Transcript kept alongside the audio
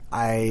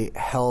I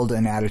held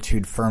an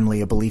attitude firmly,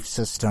 a belief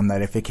system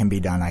that if it can be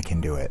done, I can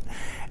do it.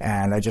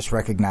 And I just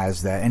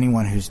recognize that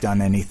anyone who's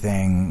done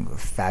anything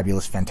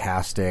fabulous,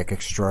 fantastic,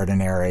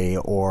 extraordinary,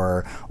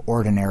 or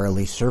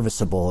ordinarily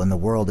serviceable in the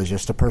world is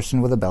just a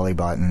person with a belly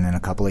button and a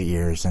couple of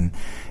ears. And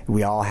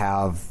we all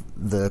have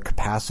the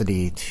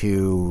capacity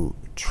to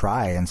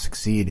try and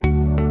succeed.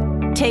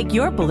 Take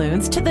your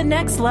balloons to the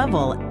next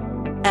level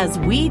as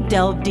we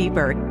delve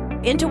deeper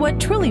into what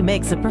truly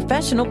makes a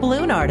professional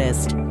balloon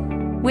artist.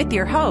 With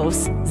your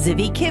host,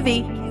 Zivi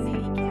Kivi.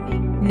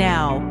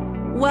 Now,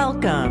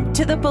 welcome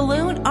to the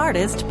Balloon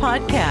Artist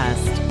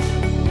Podcast.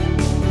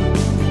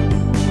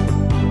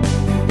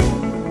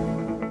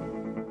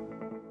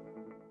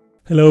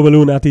 Hello,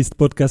 Balloon Artist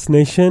Podcast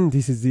Nation.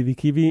 This is Zivi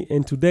Kivi,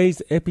 and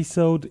today's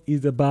episode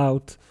is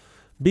about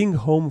being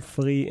home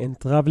free and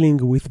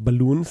traveling with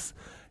balloons.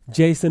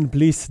 Jason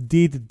Bliss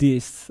did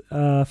this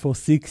for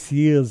 6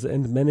 years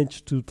and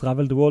managed to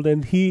travel the world,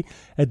 and he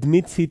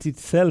admits it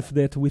itself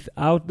that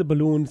without the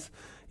balloons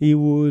he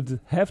would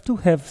have to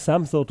have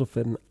some sort of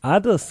an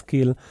other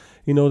skill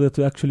in order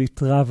to actually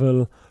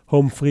travel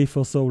home free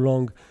for so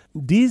long.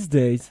 These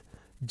days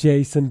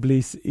Jason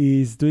Bliss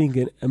is doing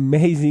an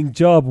amazing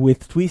job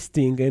with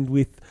twisting and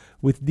with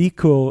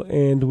decor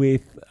and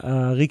with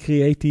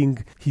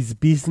recreating his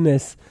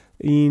business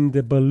in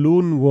the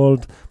balloon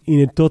world in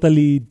a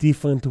totally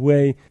different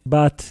way.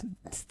 But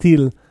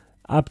still,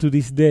 up to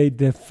this day,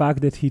 the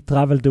fact that he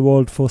traveled the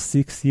world for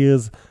 6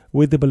 years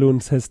with the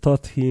balloons has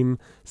taught him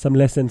some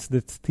lessons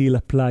that still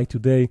apply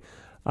today.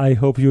 I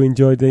hope you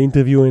enjoyed the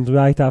interview, and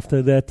right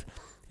after that,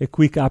 a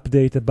quick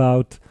update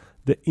about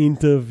the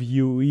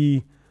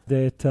interviewee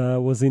that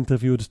was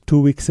interviewed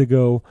 2 weeks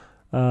ago,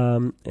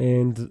 and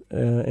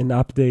an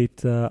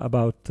update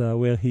about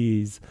where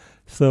he is.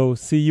 So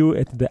see you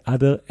at the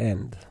other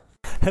end.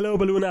 Hello,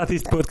 Balloon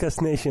Artist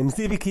Podcast Nation.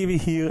 Zivi Kivi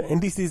here,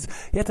 and this is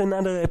yet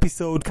another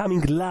episode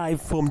coming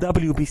live from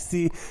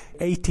WBC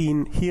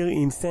 18 here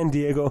in San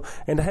Diego.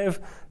 And I have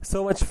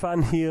so much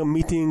fun here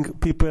meeting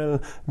people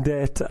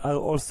that are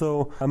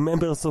also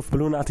members of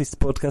Balloon Artist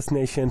Podcast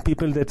Nation,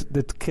 people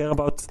that care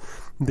about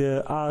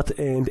the art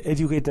and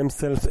educate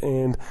themselves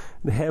and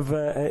have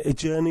a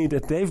journey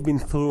that they've been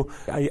through.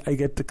 I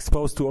get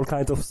exposed to all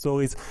kinds of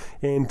stories,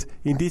 and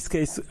in this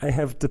case I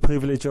have the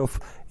privilege of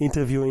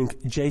interviewing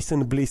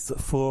Jason Bliss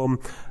from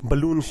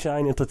Balloon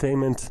Shine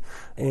Entertainment.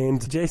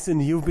 And Jason,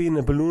 you've been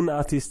a balloon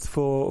artist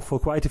for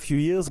quite a few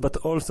years, but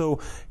also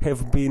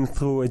have been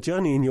through a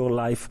journey in your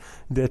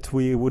life that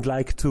we would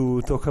like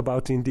to talk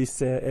about in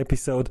this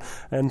episode.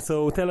 And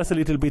so tell us a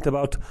little bit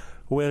about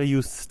where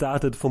you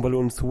started from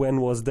balloons,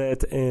 when was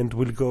that, and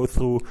we'll go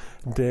through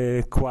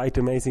the quite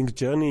amazing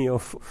journey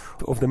of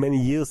the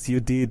many years you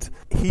did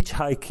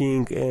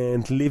hitchhiking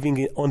and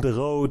living on the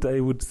road, I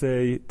would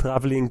say,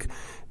 traveling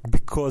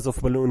because of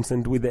balloons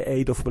and with the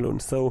aid of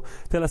balloons. So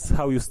tell us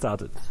how you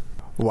started.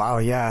 Wow,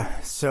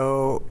 yeah.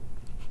 So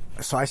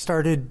I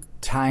started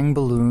tying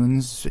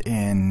balloons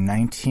in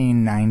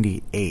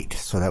 1998,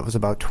 so that was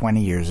about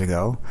 20 years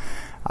ago.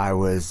 I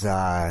was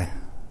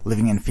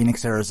living in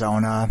Phoenix,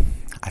 Arizona.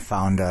 I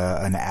found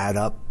an ad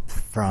up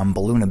from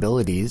Balloon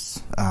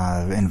Abilities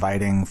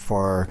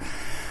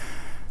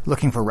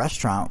looking for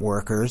restaurant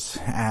workers,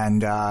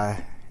 and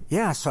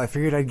so I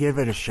figured I'd give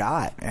it a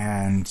shot.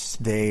 And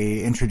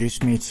they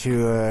introduced me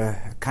to a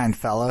kind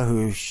fella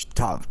who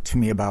talked to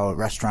me about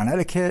restaurant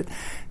etiquette,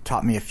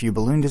 taught me a few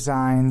balloon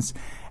designs,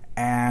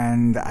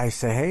 and I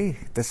said, hey,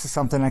 this is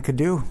something I could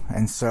do.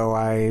 And so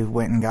I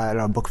went and got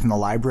a book from the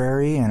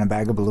library and a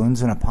bag of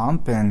balloons and a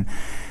pump, and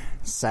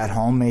sat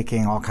home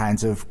making all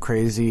kinds of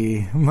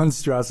crazy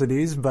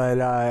monstrosities. But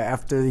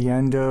after the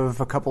end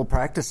of a couple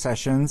practice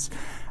sessions,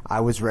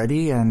 I was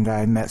ready, and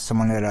I met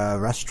someone at a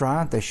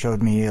restaurant. They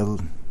showed me a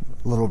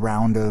little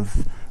round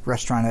of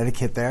restaurant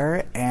etiquette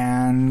there,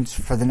 and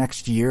for the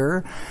next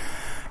year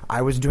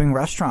I was doing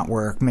restaurant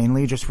work,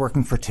 mainly just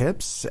working for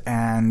tips,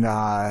 and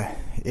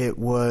it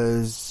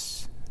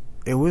was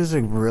a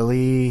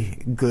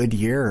really good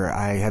year.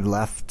 I had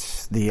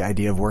left the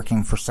idea of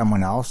working for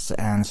someone else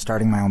and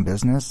starting my own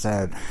business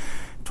at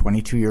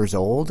 22 years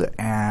old,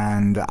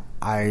 and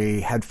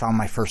I had found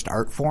my first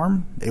art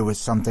form. It was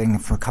something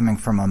coming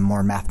from a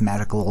more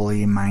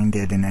mathematically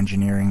minded and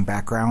engineering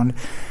background.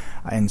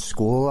 In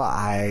school,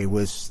 I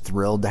was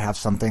thrilled to have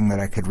something that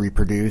I could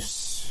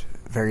reproduce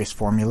various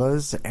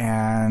formulas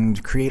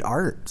and create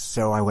art.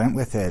 So I went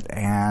with it,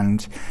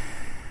 and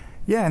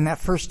in that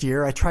first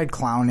year, I tried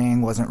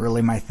clowning. Wasn't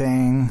really my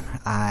thing.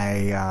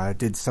 I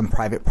did some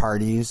private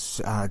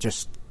parties,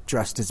 just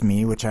dressed as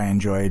me, which I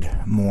enjoyed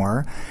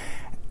more.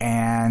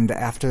 And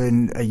after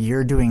a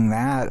year doing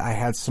that, I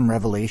had some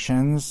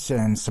revelations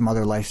and some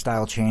other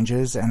lifestyle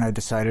changes, and I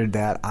decided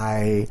that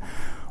I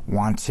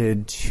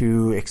wanted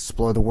to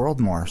explore the world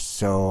more.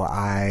 So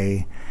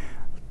I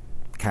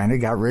kind of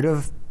got rid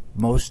of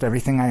most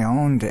everything I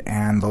owned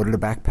and loaded a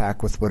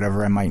backpack with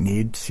whatever I might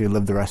need to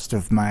live the rest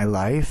of my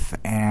life,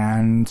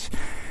 and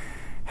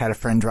had a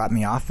friend drop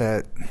me off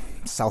at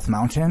South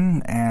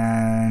Mountain,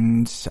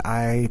 and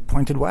I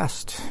pointed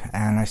west.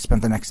 And I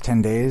spent the next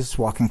 10 days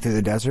walking through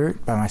the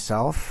desert by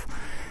myself,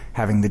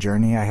 having the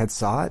journey I had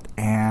sought.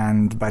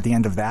 And by the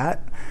end of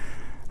that,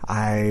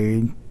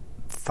 I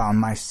found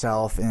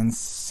myself in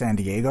San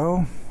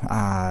Diego,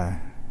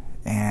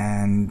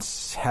 and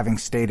having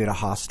stayed at a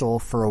hostel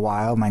for a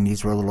while, my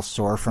knees were a little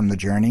sore from the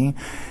journey,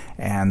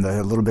 and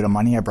the little bit of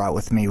money I brought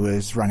with me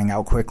was running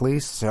out quickly,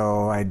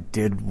 so I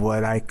did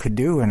what I could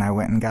do, and I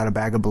went and got a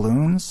bag of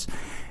balloons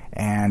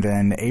and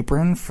an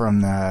apron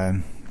from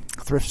the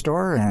thrift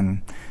store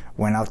and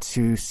went out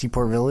to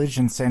Seaport Village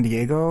in San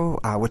Diego,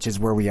 which is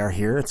where we are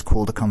here. It's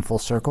cool to come full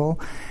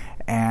circle.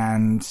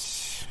 And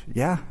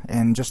yeah,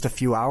 in just a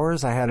few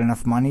hours, I had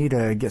enough money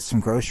to get some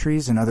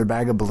groceries, another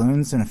bag of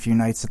balloons, and a few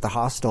nights at the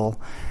hostel.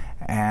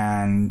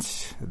 And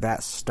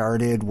that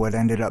started what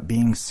ended up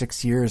being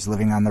 6 years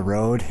living on the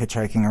road,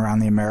 hitchhiking around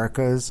the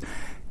Americas,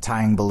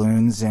 tying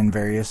balloons in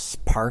various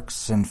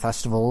parks and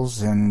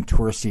festivals and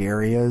touristy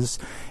areas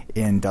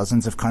in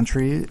dozens of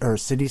countries or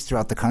cities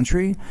throughout the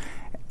country.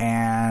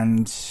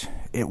 And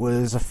it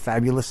was a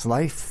fabulous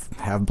life.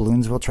 Have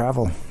balloons will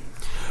travel.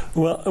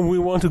 Well, we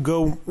want to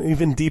go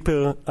even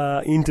deeper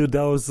into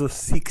those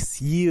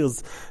 6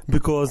 years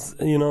because,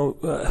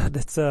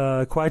 that's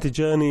quite a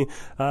journey.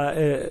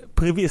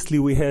 Previously,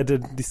 we had a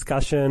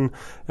discussion,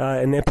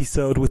 an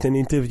episode with an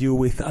interview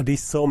with Adi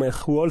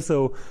Somech, who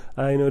also,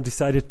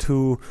 decided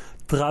to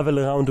travel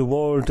around the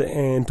world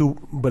and do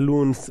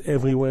balloons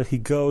everywhere he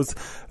goes.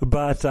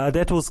 But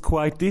that was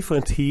quite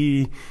different.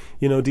 He,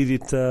 did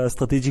it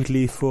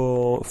strategically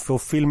for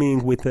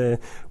filming with a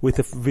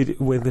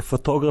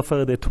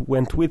photographer that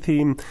went with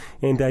him,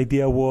 and the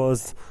idea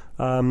was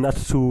not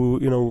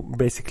to,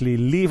 basically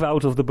live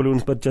out of the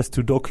balloons, but just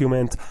to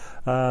document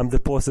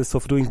the process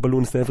of doing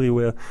balloons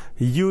everywhere.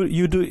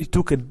 You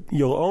took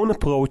your own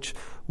approach,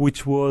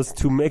 which was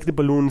to make the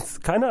balloons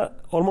kind of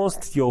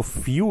almost your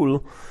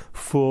fuel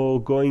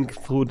for going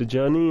through the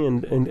journey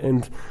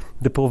and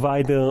the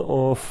provider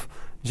of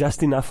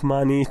just enough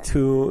money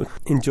to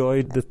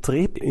enjoy the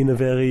trip in a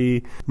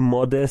very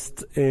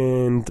modest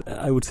and,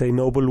 I would say,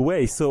 noble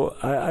way. So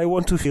I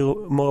want to hear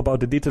more about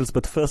the details,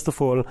 but first of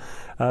all,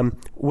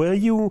 were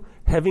you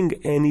having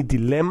any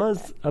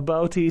dilemmas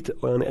about it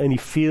or any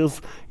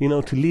fears,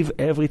 to leave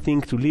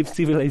everything, to leave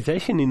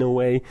civilization in a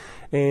way,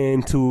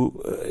 and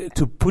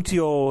to put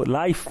your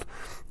life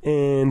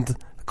and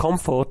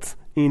comfort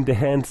in the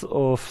hands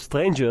of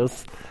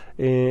strangers?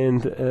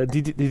 And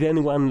did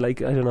anyone,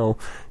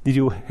 did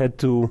you had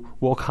to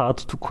work hard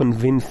to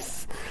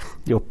convince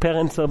your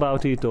parents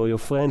about it or your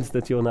friends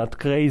that you're not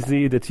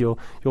crazy, that you're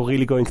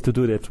really going to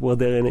do that? Were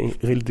there any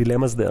real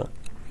dilemmas there?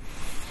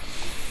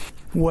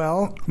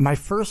 Well, my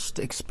first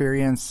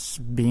experience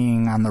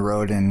being on the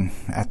road and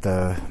at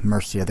the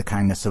mercy of the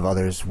kindness of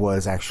others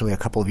was actually a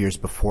couple of years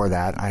before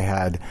that. I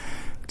had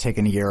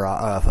taken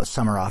a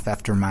summer off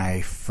after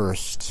my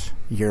first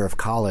year of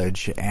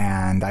college,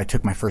 and I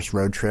took my first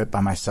road trip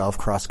by myself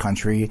cross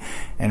country,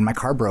 and my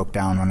car broke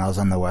down when I was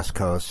on the West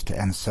Coast.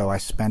 And so I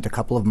spent a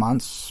couple of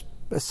months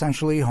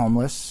essentially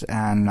homeless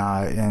and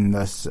in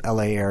this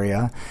LA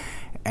area,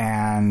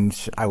 and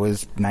I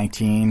was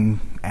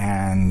 19,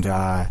 and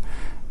I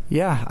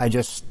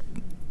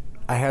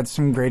had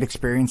some great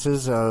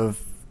experiences of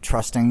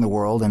trusting the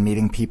world and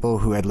meeting people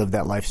who had lived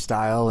that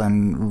lifestyle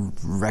and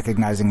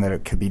recognizing that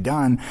it could be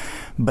done.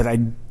 But I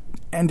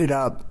ended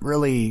up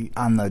really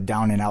on the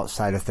down and out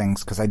side of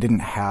things because I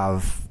didn't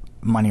have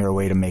money or a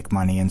way to make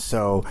money. And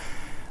so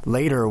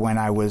later when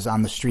I was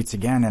on the streets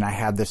again and I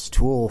had this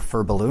tool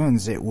for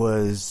balloons, it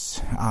was,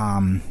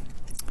 I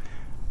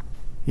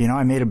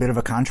made a bit of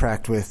a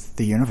contract with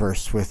the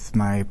universe, with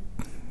my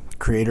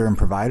creator and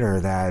provider,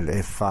 that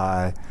if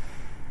I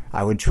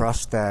would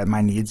trust that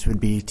my needs would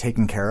be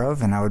taken care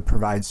of and I would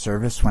provide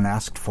service when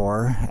asked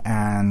for.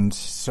 And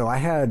so I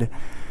had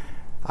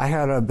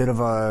a bit of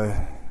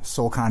a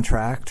soul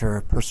contract or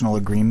a personal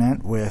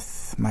agreement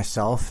with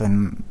myself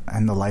and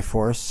the life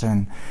force.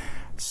 And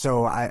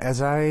so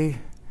as I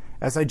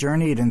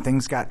journeyed and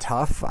things got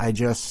tough, I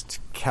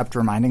just kept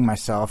reminding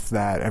myself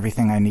that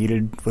everything I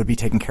needed would be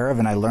taken care of.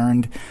 And I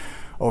learned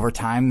over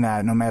time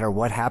that no matter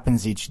what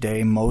happens each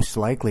day, most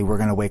likely we're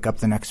going to wake up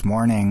the next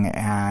morning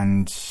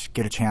and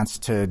get a chance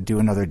to do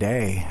another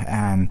day.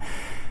 And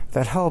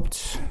that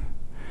helped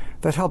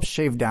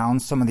shave down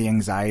some of the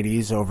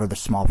anxieties over the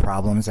small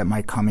problems that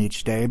might come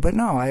each day. But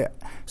no,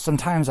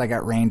 sometimes I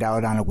got rained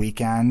out on a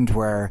weekend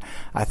where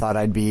I thought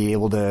I'd be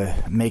able to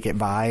make it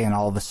by, and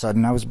all of a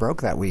sudden I was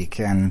broke that week.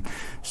 And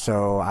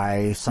so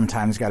I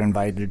sometimes got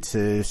invited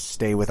to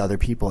stay with other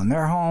people in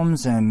their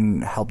homes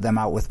and help them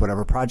out with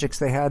whatever projects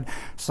they had.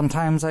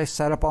 Sometimes I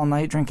sat up all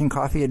night drinking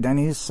coffee at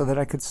Denny's so that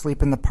I could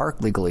sleep in the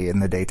park legally in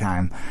the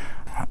daytime.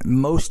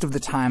 Most of the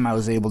time I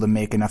was able to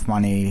make enough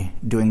money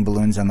doing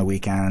balloons on the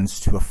weekends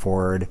to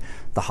afford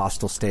the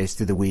hostel stays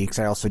through the weeks.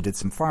 I also did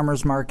some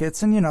farmers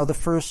markets, and the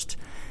first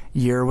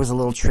year was a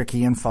little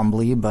tricky and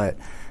fumbly, but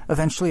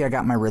eventually I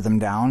got my rhythm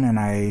down, and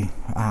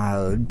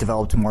I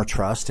developed more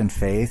trust and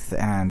faith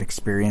and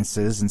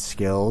experiences and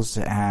skills,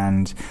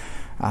 and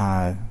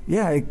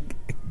it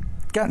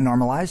got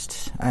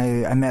normalized.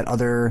 I met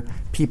other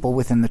people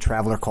within the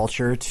traveler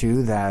culture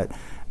too that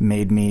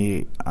made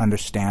me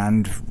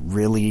understand,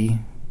 really,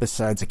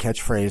 besides a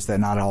catchphrase, that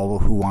not all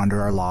who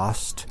wander are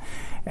lost,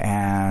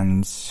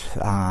 and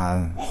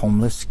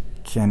homeless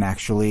can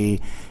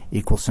actually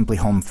equal simply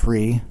home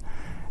free.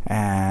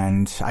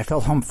 And I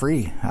felt home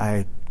free.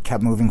 I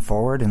kept moving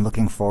forward and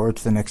looking forward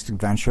to the next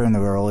adventure, and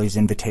there were always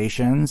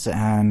invitations,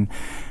 and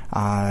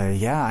I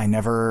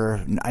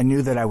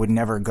knew that I would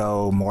never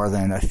go more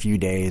than a few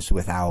days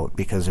without,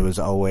 because it was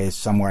always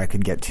somewhere I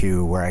could get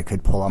to where I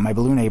could pull out my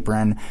balloon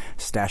apron,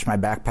 stash my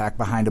backpack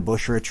behind a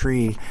bush or a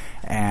tree,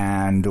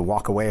 and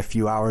walk away a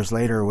few hours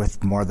later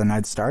with more than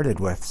I'd started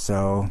with.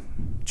 So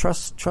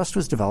trust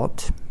was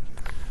developed.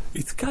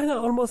 It's kind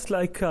of almost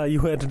like you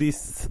had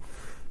this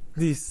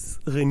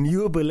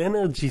renewable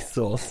energy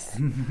source,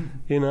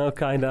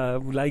 kind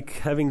of like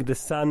having the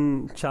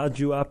sun charge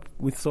you up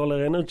with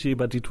solar energy,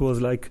 but it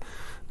was like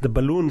the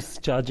balloons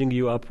charging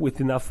you up with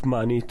enough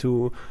money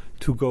to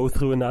go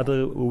through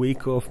another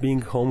week of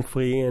being home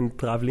free and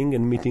traveling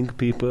and meeting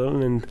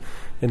people and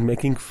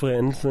making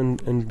friends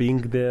and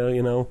being there,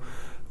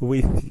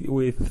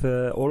 with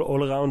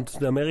all around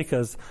the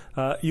Americas.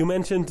 You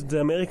mentioned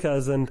the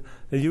Americas, and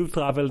you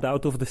traveled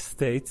out of the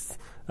States.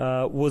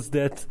 Was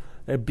that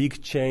a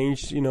big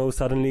change,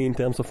 suddenly in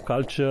terms of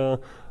culture,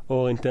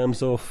 or in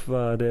terms of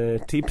the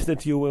tips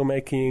that you were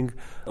making,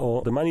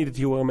 or the money that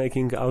you were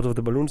making out of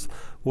the balloons?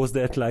 Was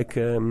that like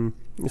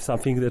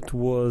something that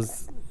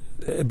was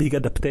a big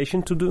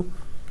adaptation to do?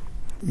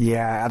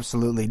 Yeah,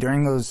 absolutely.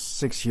 During those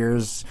 6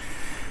 years,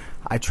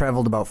 I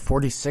traveled about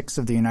 46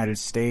 of the United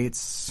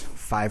States,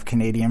 5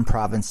 Canadian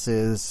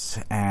provinces,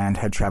 and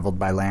had traveled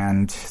by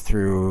land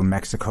through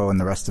Mexico and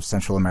the rest of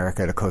Central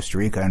America to Costa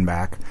Rica and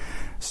back.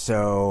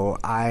 So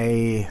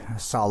I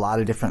saw a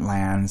lot of different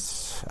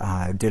lands,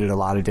 did it a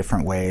lot of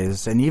different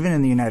ways. And even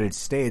in the United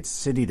States,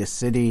 city to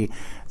city,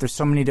 there's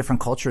so many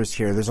different cultures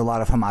here. There's a lot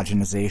of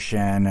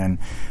homogenization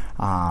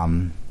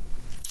and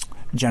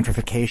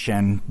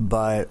gentrification,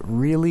 but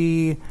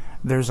really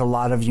there's a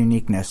lot of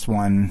uniqueness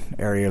one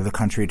area of the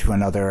country to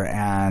another.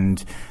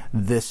 And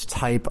this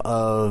type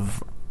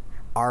of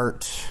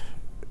art,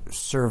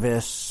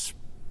 service,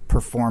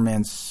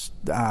 performance,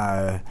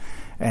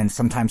 and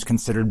sometimes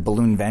considered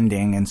balloon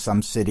vending in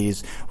some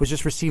cities, was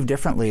just received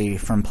differently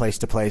from place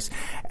to place.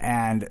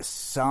 And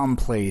some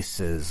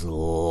places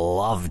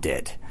loved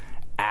it.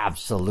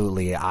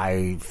 Absolutely.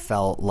 I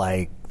felt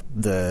like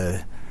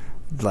a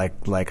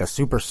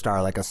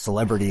superstar, like a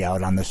celebrity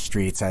out on the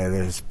streets.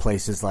 There's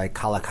places like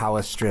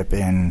Kalakaua Strip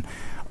in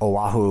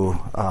Oahu,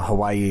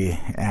 Hawaii,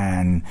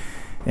 and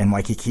in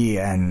Waikiki,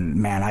 and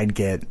man, I'd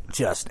get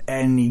just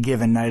any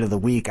given night of the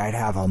week, I'd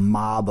have a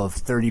mob of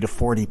 30 to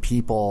 40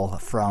 people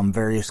from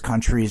various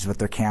countries with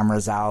their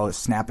cameras out,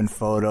 snapping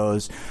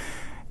photos,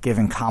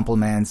 giving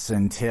compliments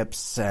and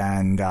tips,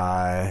 and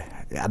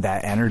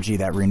that energy,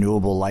 that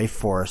renewable life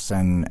force,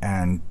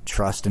 and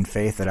trust and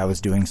faith that I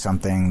was doing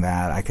something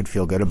that I could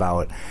feel good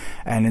about.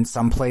 And in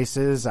some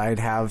places, I'd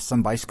have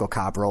some bicycle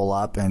cop roll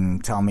up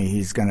and tell me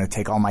he's going to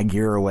take all my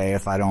gear away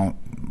if I don't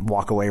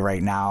walk away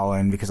right now,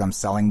 and because I'm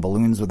selling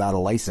balloons without a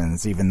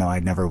license, even though I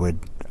never would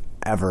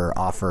ever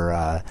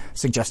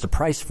suggest a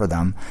price for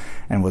them,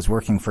 and was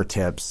working for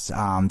tips.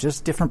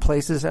 Just different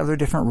places have their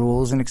different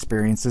rules and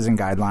experiences and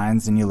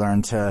guidelines, and you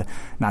learn to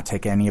not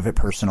take any of it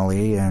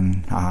personally,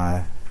 and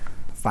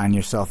find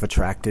yourself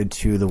attracted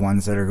to the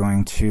ones that are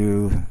going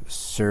to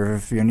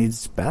serve your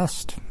needs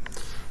best.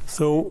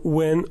 So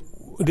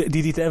did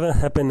it ever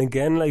happen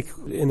again, like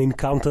an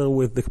encounter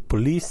with the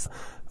police?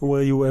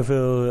 Were you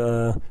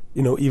ever,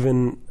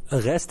 even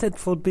arrested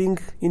for being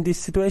in this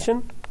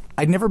situation?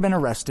 I'd never been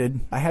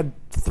arrested. I had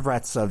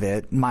threats of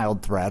it,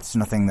 mild threats,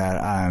 nothing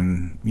that,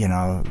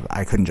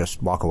 I couldn't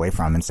just walk away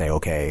from and say,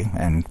 okay,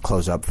 and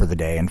close up for the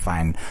day and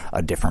find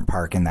a different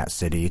park in that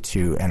city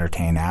to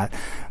entertain at.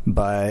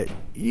 But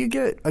you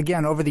get,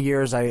 again, over the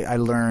years, I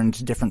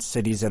learned different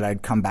cities that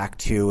I'd come back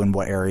to and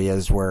what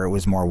areas where it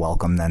was more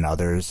welcome than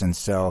others. And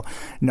so,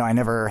 no, I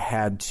never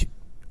had to.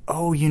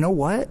 Oh, you know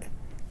what?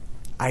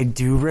 I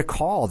do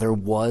recall there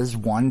was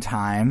one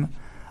time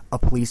a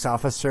police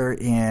officer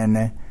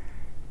in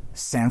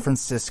San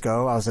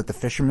Francisco. I was at the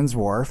Fisherman's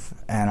Wharf,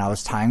 and I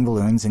was tying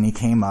balloons, and he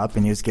came up,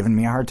 and he was giving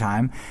me a hard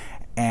time,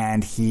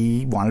 and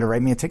he wanted to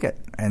write me a ticket.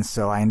 And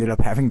so I ended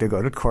up having to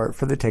go to court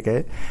for the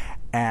ticket.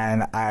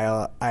 And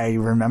I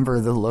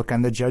remember the look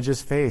on the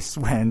judge's face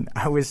when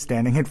I was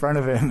standing in front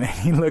of him, and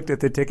he looked at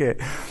the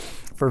ticket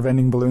for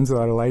vending balloons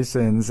without a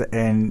license,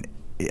 and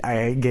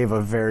I gave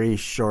a very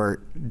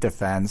short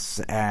defense,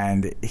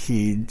 and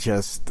he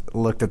just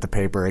looked at the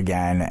paper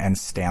again and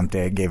stamped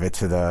it, gave it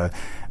to the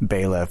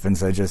bailiff, and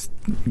said, just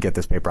get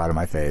this paper out of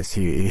my face.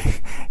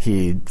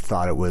 He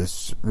thought it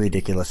was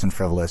ridiculous and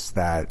frivolous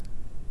that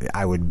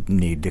I would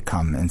need to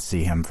come and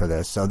see him for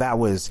this. So that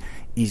was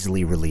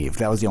easily relieved.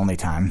 That was the only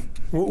time.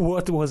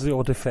 What was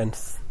your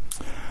defense?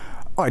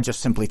 I just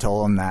simply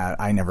told them that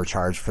I never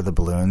charge for the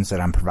balloons,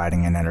 that I'm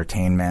providing an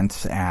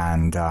entertainment,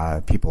 and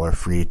people are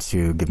free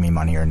to give me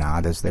money or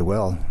not as they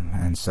will.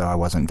 And so I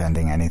wasn't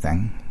vending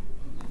anything.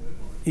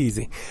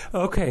 Easy.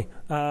 Okay.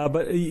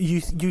 But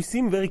you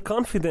seem very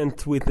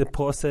confident with the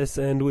process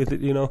and with,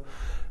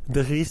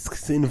 the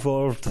risks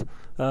involved.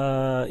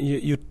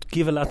 You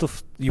put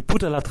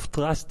a lot of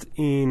trust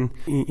in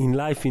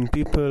life, in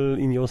people,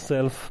 in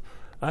yourself.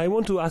 I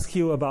want to ask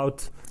you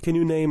about, can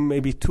you name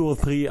maybe 2 or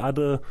 3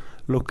 other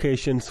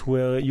locations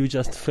where you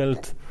just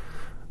felt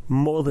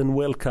more than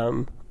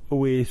welcome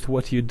with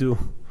what you do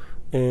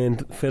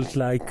and felt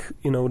like,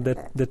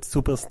 that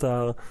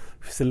superstar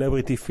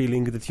celebrity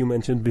feeling that you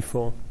mentioned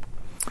before?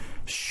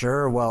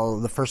 Sure. Well,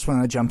 the first one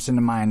that jumps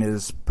into mind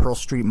is Pearl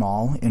Street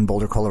Mall in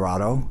Boulder,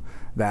 Colorado.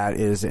 That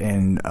is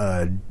in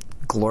a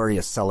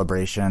glorious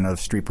celebration of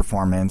street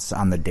performance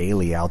on the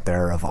daily out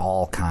there of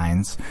all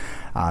kinds.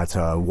 It's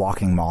a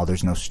walking mall.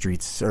 There's no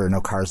streets or no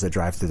cars that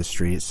drive through the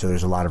streets, so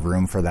there's a lot of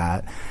room for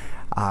that.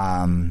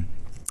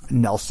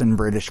 Nelson,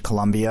 British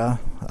Columbia,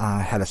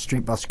 had a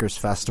Street Buskers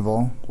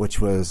Festival,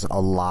 which was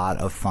a lot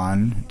of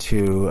fun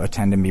to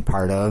attend and be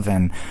part of,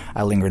 and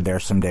I lingered there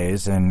some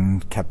days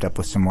and kept up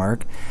with some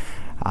work.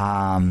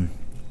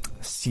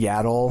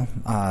 Seattle,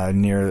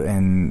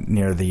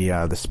 near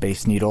the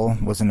Space Needle,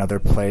 was another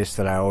place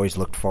that I always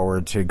looked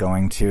forward to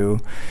going to.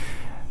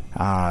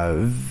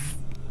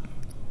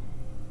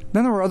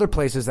 Then there were other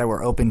places that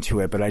were open to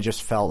it, but I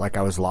just felt like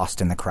I was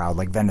lost in the crowd.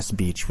 Like Venice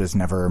Beach was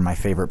never my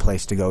favorite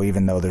place to go,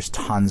 even though there's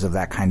tons of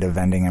that kind of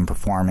vending and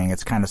performing.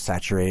 It's kind of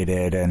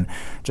saturated and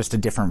just a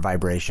different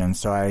vibration.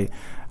 So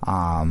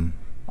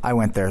I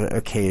went there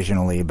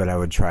occasionally, but I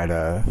would try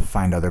to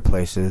find other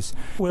places.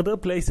 Were there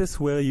places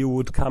where you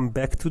would come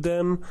back to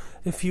them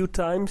a few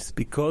times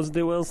because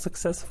they were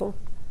successful?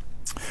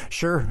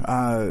 Sure.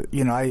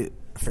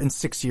 In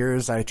 6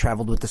 years, I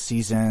traveled with the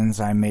seasons.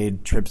 I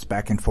made trips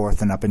back and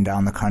forth and up and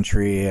down the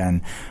country,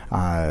 and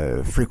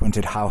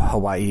frequented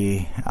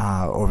Hawaii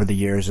over the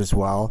years as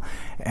well.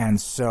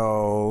 And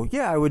so,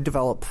 I would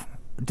develop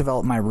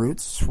my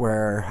roots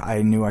where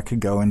I knew I could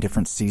go in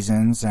different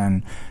seasons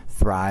and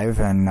thrive.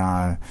 And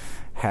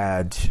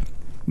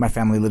my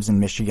family lives in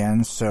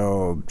Michigan,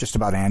 so just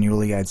about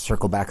annually I'd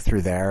circle back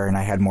through there, and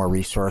I had more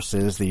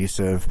resources, the use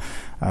of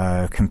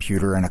a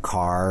computer and a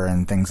car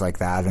and things like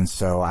that. And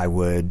so I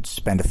would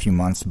spend a few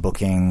months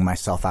booking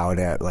myself out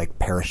at like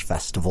parish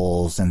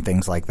festivals and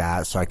things like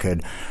that, so I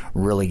could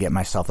really get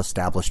myself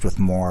established with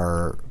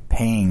more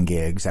paying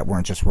gigs that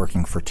weren't just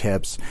working for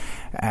tips.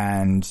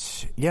 And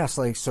yes,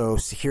 so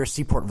here,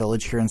 Seaport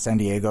Village here in San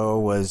Diego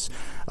was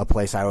a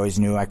place I always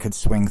knew I could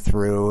swing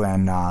through,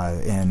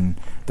 and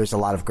there's a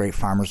lot of great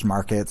farmers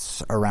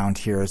markets around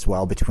here as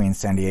well between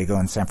San Diego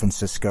and San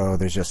Francisco.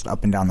 There's just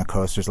up and down the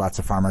coast, there's lots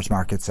of farmers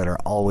markets that are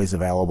always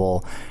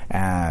available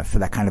for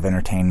that kind of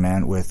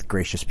entertainment with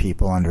gracious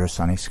people under a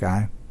sunny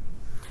sky.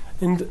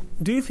 And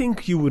do you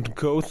think you would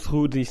go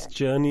through this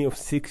journey of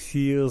 6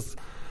 years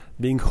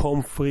being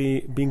home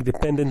free, being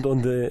dependent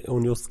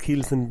on your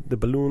skills and the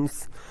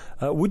balloons?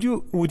 Would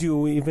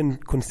you even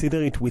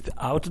consider it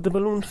without the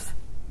balloons?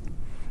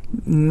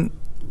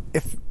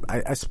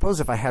 I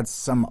suppose if I had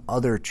some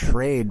other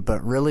trade,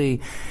 but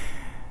really,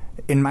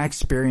 in my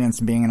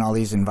experience being in all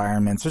these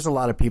environments, there's a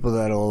lot of people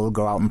that'll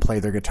go out and play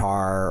their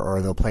guitar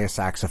or they'll play a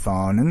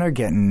saxophone, and they're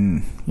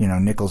getting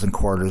nickels and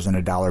quarters and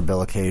a dollar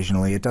bill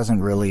occasionally. It doesn't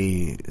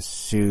really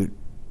suit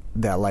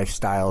that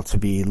lifestyle to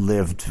be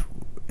lived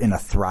in a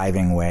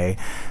thriving way.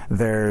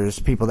 There's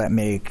people that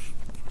make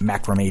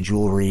macrame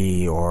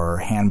jewelry or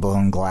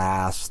hand-blown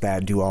glass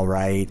that do all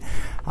right.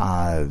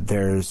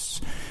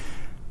 There's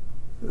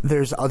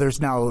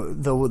others now.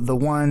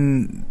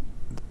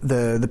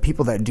 The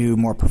people that do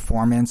more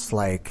performance,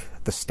 like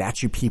the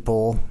statue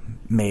people,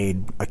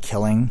 made a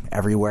killing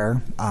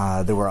everywhere.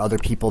 There were other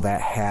people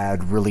that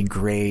had really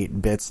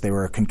great bits. They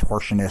were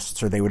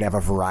contortionists, or they would have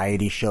a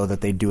variety show that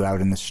they do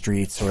out in the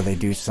streets, or they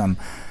do some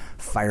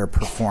fire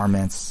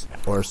performance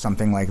or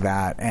something like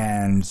that,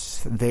 and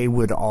they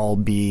would all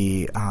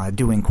be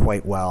doing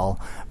quite well.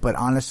 But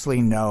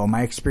honestly, no.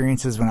 My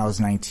experiences when I was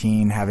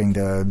 19, having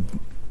to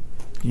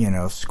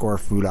score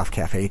food off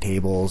cafe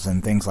tables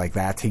and things like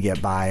that to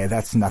get by,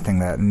 that's not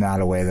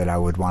a way that I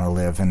would want to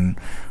live. And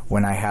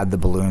when I had the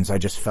balloons, I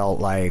just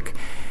felt like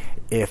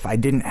if I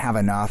didn't have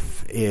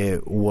enough,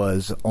 it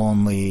was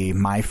only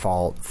my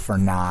fault for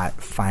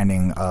not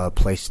finding a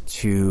place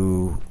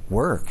to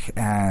work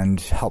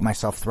and help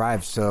myself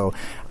thrive. So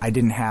I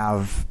didn't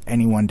have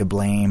anyone to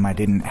blame. I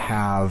didn't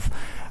have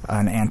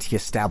an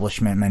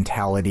anti-establishment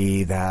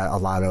mentality that a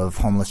lot of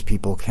homeless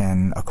people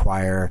can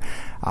acquire.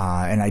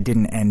 And I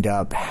didn't end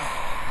up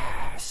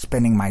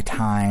spending my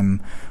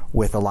time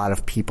with a lot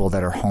of people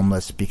that are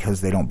homeless because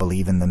they don't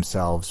believe in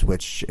themselves,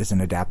 which is an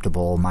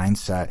adaptable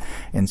mindset.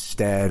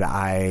 Instead,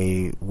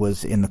 I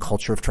was in the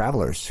culture of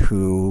travelers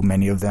who,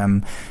 many of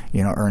them,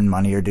 earned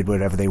money or did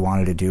whatever they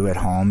wanted to do at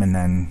home and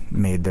then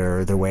made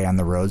their way on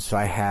the road. So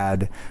I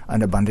had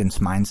an abundance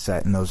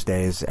mindset in those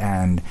days,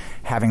 and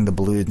having the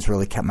balloons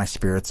really kept my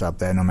spirits up,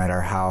 that no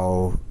matter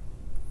how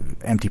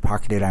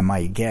empty-pocketed I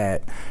might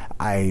get,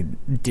 I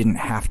didn't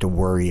have to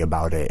worry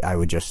about it. I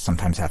would just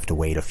sometimes have to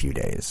wait a few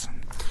days.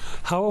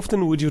 How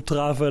often would you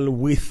travel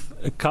with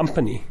a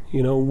company,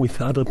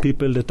 with other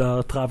people that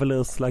are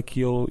travelers like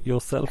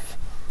yourself?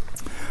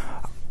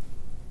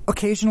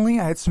 Occasionally,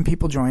 I had some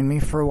people join me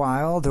for a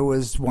while. There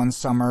was one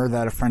summer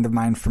that a friend of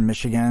mine from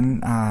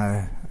Michigan,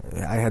 I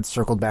had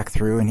circled back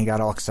through, and he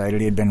got all excited.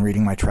 He had been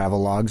reading my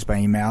travel logs by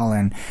email,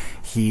 and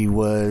he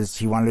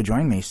wanted to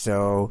join me.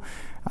 So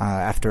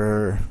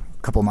after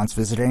a couple months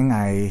visiting,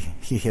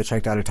 he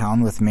hitchhiked out of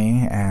town with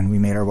me, and we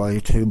made our way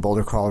to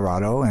Boulder,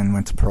 Colorado, and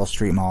went to Pearl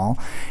Street Mall.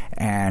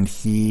 And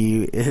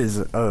he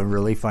is a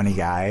really funny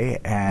guy,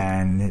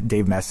 and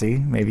Dave Messy,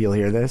 maybe you'll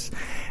hear this.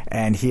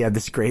 And he had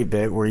this great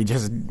bit where he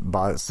just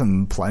bought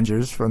some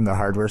plungers from the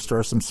hardware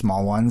store, some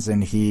small ones,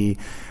 and he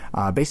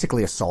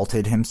basically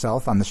assaulted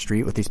himself on the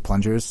street with these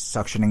plungers,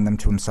 suctioning them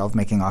to himself,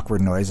 making awkward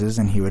noises,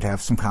 and he would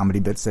have some comedy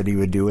bits that he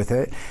would do with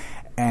it.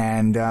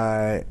 And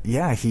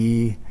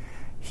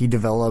he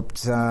developed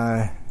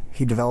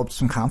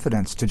some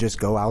confidence to just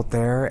go out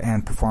there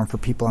and perform for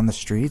people on the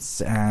streets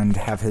and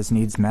have his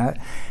needs met.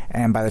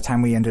 And by the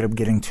time we ended up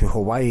getting to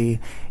Hawaii,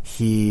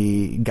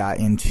 he got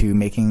into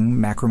making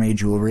macrame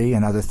jewelry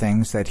and other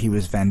things that he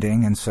was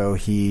vending, and so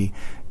he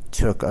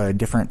took a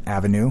different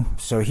avenue.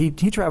 So he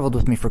traveled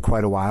with me for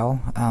quite a while.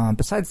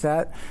 Besides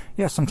that,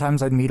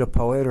 sometimes I'd meet a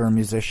poet or a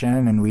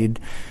musician, and we'd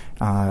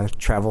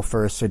travel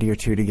for a city or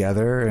two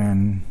together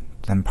and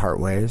then part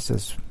ways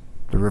as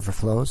the river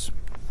flows.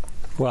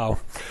 Wow.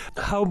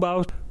 How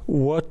about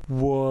what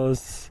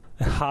was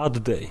a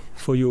hard day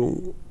for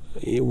you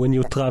when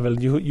you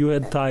traveled? You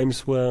had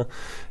times where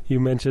you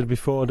mentioned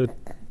before that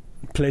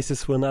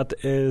places were not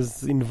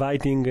as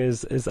inviting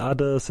as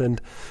others, and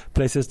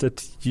places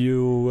that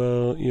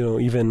you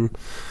even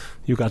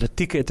you got a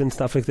ticket and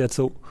stuff like that.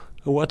 So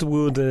what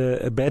would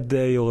a bad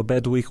day or a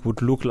bad week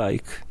would look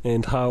like,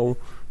 and how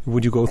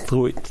would you go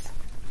through it?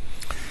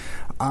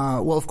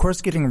 Well, of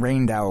course, getting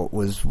rained out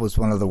was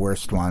one of the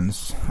worst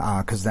ones,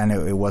 because then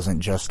it wasn't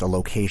just a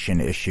location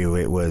issue.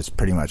 It was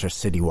pretty much a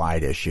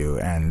citywide issue.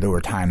 And there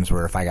were times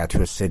where if I got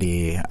to a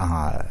city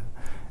at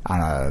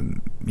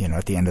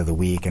the end of the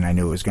week and I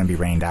knew it was going to be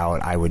rained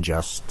out, I would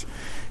just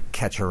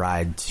catch a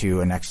ride to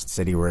a next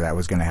city where that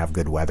was going to have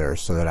good weather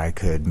so that I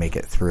could make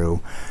it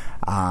through.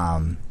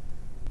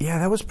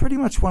 That was pretty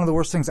much one of the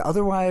worst things.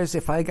 Otherwise,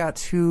 if I got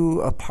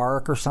to a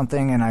park or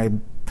something and I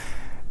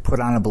put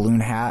on a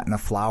balloon hat and a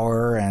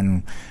flower,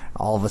 and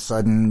all of a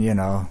sudden,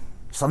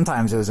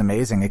 sometimes it was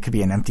amazing. It could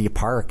be an empty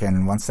park,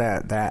 and once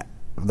that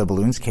the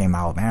balloons came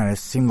out, man, it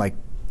seemed like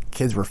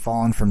kids were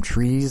falling from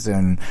trees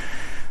and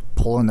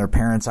pulling their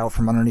parents out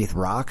from underneath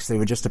rocks. They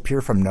would just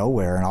appear from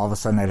nowhere, and all of a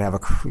sudden I'd have a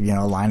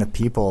line of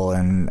people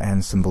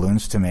and some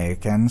balloons to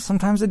make. And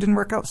sometimes it didn't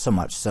work out so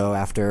much. So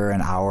after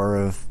an hour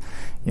of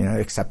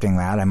accepting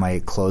that, I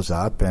might close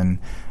up and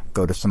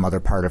go to some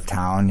other part of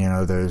town.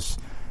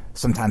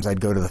 Sometimes I'd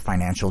go to the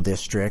financial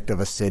district of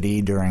a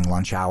city during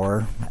lunch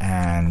hour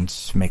and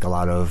make a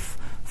lot of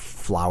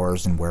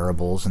flowers and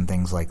wearables and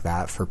things like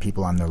that for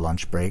people on their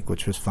lunch break,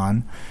 which was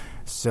fun.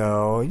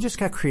 So I just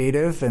got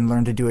creative and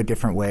learned to do it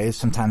different ways.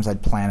 Sometimes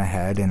I'd plan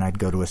ahead and I'd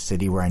go to a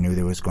city where I knew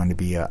there was going to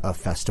be a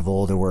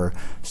festival. There were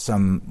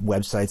some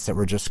websites that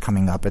were just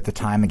coming up at the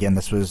time. Again,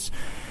 this was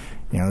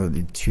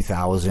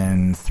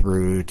 2000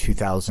 through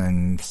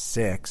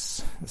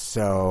 2006.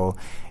 So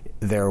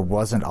there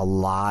wasn't a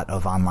lot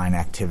of online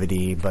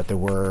activity, but there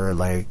were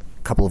like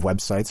a couple of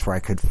websites where I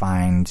could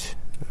find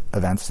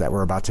events that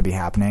were about to be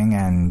happening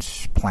and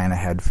plan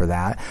ahead for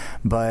that.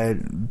 But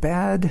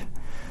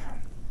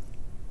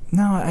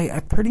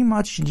I pretty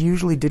much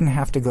usually didn't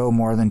have to go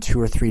more than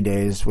 2 or 3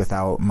 days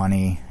without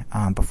money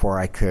before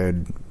I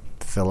could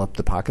fill up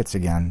the pockets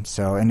again.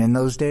 So, and in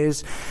those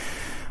days,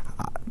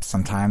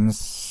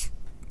 sometimes,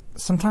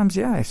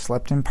 I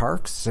slept in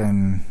parks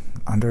and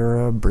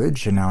under a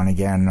bridge now and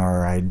again,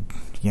 or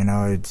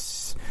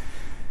it's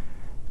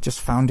just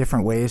found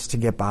different ways to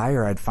get by,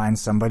 or I'd find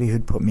somebody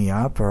who'd put me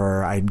up,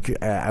 or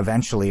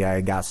eventually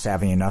I got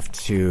savvy enough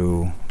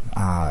to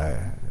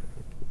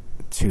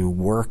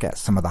work at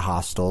some of the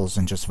hostels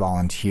and just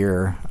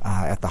volunteer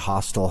at the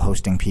hostel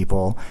hosting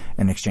people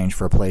in exchange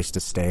for a place to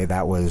stay.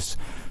 That was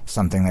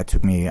something that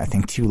took me, I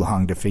think, too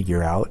long to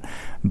figure out.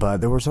 But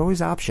there was always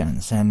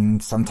options.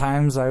 And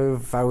sometimes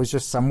if I was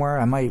just somewhere,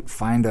 I might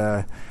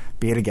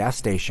be at a gas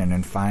station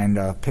and find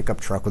a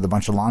pickup truck with a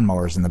bunch of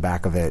lawnmowers in the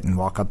back of it and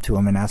walk up to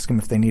them and ask them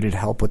if they needed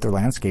help with their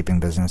landscaping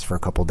business for a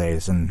couple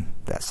days. And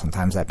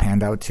sometimes that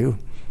panned out too.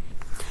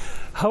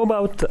 How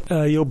about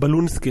your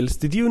balloon skills?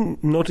 Did you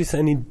notice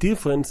any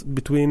difference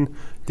between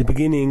the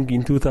beginning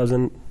in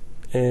 2000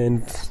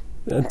 and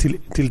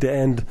till the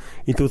end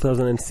in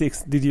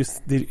 2006?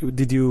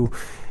 Did you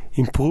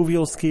improve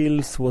your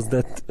skills? Was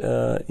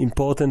that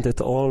important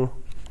at all?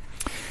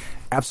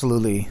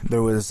 Absolutely.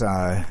 There was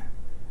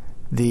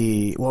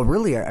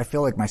really, I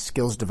feel like my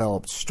skills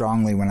developed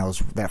strongly when I was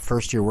that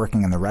first year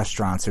working in the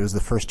restaurants. It was the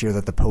first year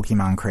that the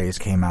Pokemon craze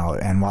came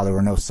out, and while there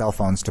were no cell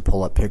phones to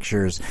pull up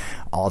pictures,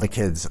 all the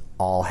kids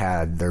all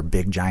had their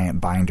big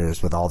giant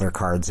binders with all their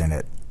cards in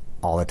it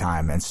all the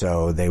time. And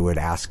so they would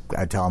ask,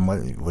 I'd tell them,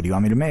 what do you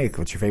want me to make?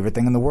 What's your favorite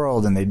thing in the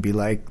world? And they'd be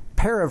like,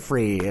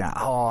 Parafree. And,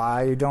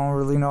 I don't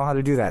really know how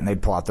to do that. And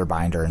they'd pull out their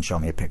binder and show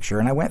me a picture,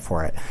 and I went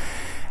for it.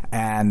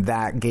 And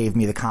that gave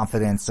me the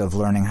confidence of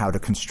learning how to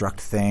construct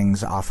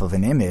things off of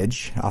an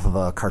image, off of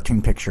a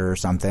cartoon picture or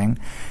something.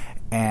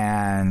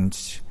 And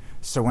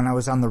so when I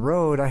was on the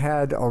road, I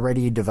had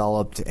already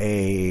developed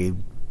a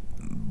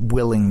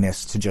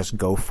willingness to just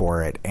go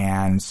for it.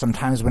 And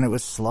sometimes when it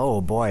was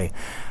slow, boy,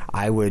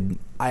 I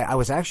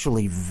was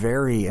actually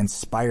very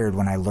inspired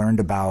when I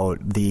learned about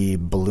the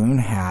balloon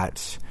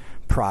hat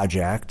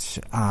project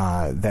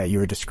that you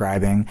were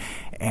describing,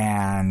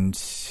 and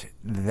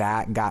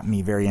that got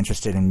me very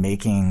interested in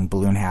making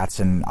balloon hats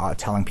and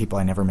telling people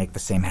I never make the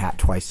same hat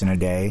twice in a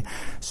day.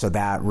 So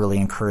that really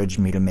encouraged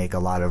me to make a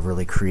lot of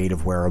really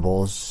creative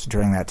wearables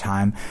during that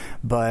time.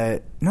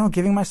 But no,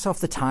 giving myself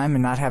the time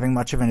and not having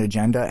much of an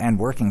agenda and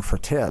working for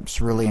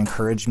tips really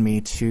encouraged me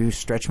to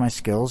stretch my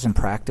skills and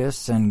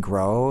practice and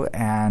grow.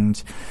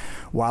 And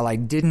while I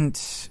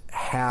didn't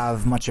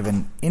have much of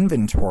an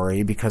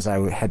inventory because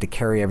I had to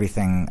carry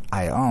everything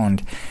I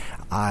owned,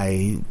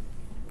 I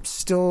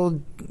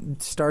still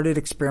started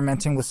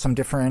experimenting with some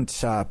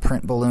different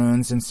print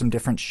balloons in some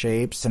different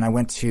shapes. And I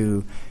went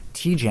to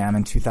T-Jam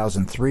in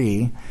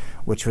 2003,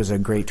 which was a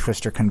great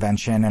Twister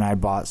convention, and I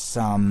bought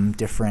some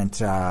different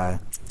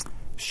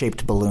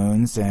shaped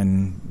balloons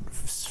and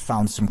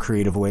found some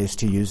creative ways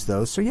to use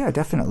those. So yeah,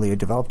 definitely it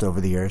developed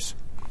over the years.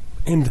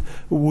 And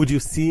would you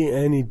see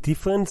any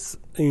difference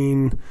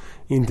in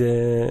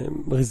the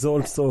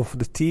results of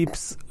the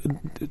tips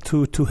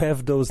to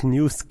have those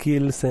new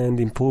skills and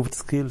improved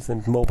skills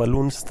and more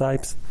balloons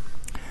types?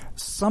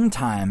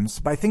 Sometimes,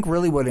 but I think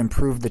really what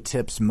improved the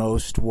tips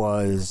most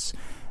was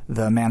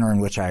the manner in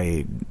which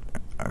I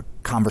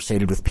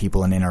conversated with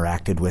people and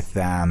interacted with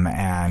them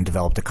and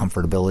developed a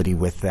comfortability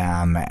with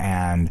them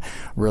and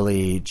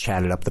really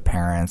chatted up the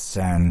parents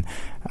and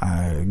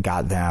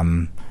got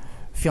them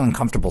feeling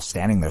comfortable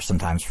standing there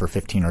sometimes for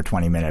 15 or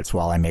 20 minutes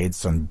while I made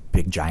some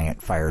big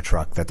giant fire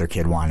truck that their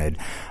kid wanted.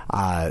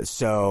 I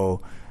think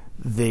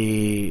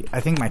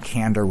my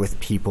candor with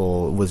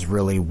people was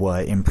really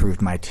what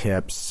improved my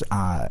tips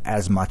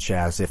as much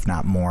as, if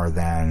not more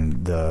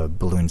than, the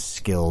balloon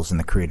skills and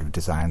the creative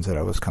designs that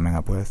I was coming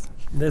up with.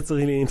 That's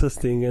really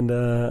interesting and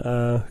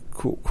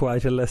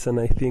quite a lesson,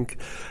 I think.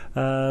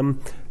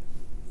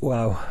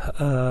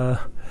 Wow.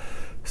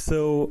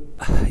 So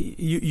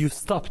you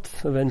stopped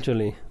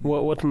eventually.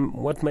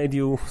 What made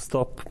you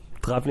stop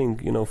traveling?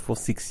 For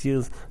 6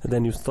 years, and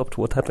then you stopped.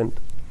 What happened?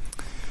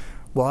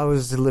 Well, I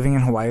was living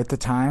in Hawaii at the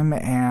time,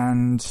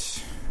 and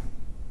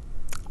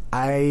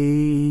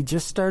I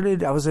just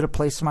started. I was at a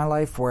place in my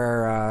life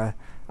where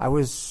I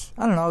was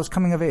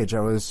coming of age. I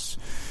was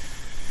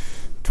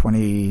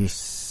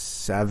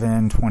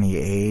 27,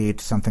 28,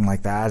 something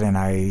like that, and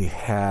I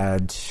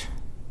had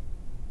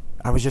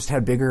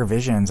bigger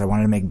visions. I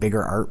wanted to make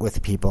bigger art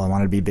with people. I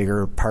wanted to be a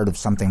bigger part of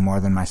something more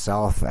than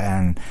myself.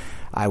 And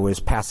I was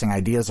passing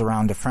ideas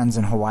around to friends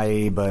in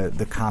Hawaii, but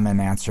the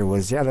common answer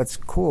was, yeah, that's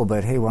cool,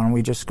 but hey, why don't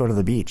we just go to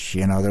the beach?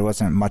 There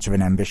wasn't much of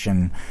an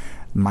ambition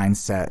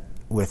mindset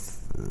with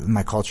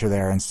my culture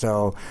there. And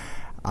so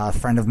a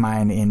friend of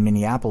mine in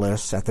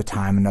Minneapolis at the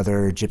time,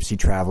 another gypsy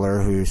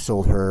traveler who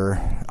sold her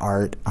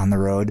art on the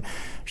road,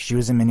 she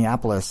was in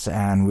Minneapolis,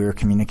 and we were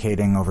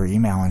communicating over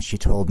email, and she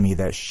told me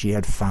that she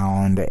had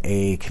found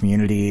a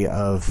community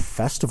of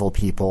festival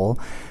people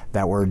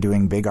that were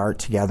doing big art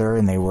together,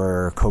 and they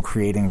were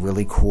co-creating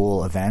really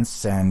cool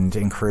events and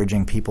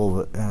encouraging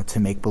people to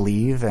make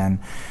believe, and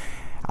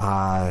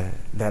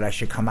that I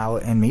should come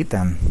out and meet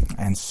them.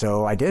 And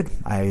so I did.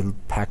 I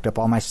packed up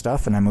all my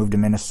stuff and I moved to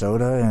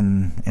Minnesota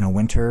in a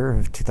winter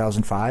of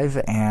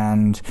 2005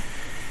 and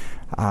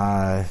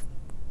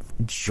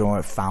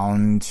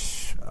found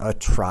a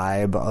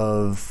tribe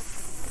of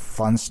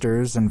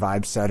funsters and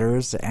vibe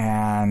setters,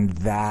 and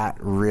that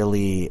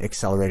really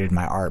accelerated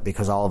my art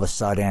because all of a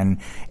sudden,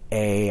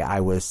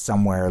 I was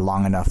somewhere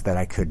long enough that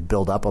I could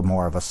build up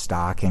more of a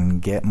stock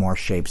and get more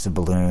shapes of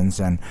balloons,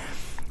 and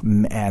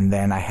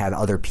then I had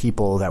other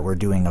people that were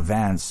doing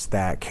events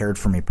that cared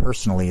for me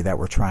personally that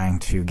were trying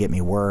to get me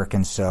work.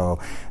 And so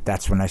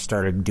that's when I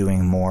started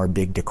doing more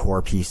big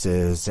decor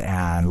pieces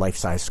and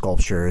life-size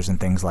sculptures and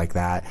things like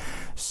that.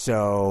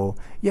 So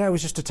yeah, it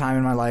was just a time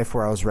in my life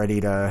where I was ready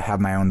to have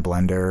my own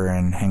blender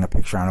and hang a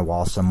picture on a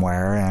wall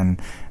somewhere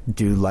and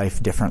do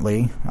life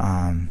differently.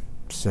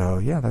 So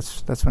yeah,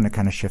 that's when it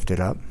kind of shifted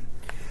up.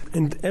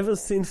 And ever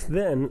since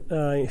then,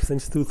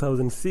 since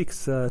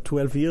 2006,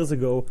 12 years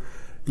ago,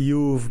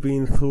 you've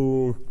been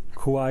through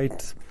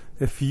quite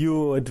a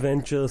few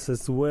adventures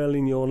as well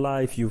in your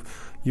life. You've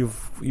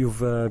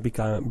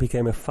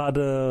became a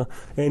father,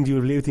 and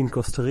you lived in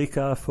Costa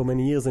Rica for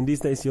many years, and these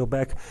days you're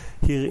back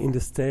here in the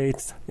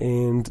States,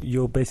 and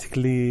you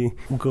basically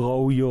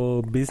grow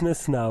your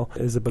business now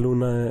as a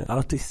balloon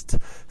artist.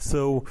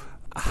 So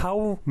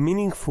how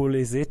meaningful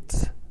is it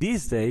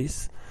these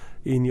days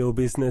in your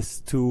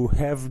business to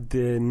have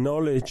the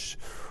knowledge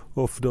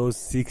of those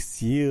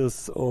 6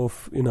 years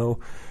of,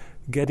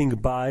 getting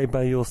by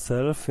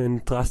yourself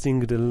and trusting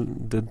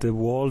the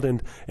world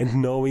and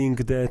knowing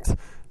that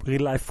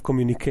real life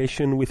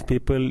communication with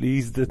people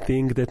is the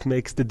thing that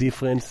makes the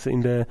difference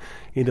in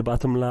the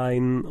bottom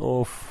line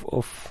of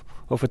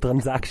a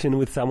transaction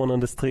with someone on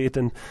the street?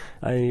 And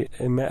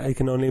I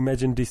can only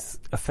imagine this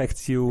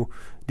affects you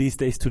these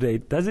days today.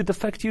 Does it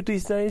affect you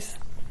these days?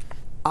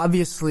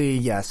 Obviously,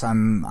 yes.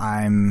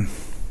 I'm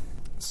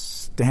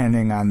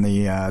standing on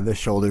the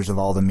shoulders of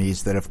all the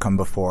me's that have come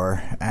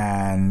before,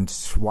 and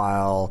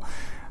while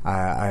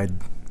I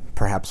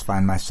perhaps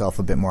find myself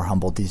a bit more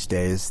humbled these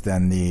days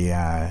than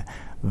the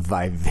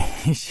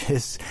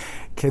vivacious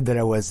kid that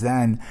I was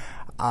then,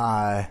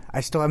 I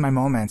still have my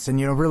moments. And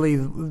really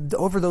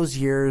over those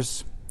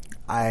years,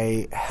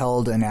 I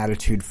held an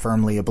attitude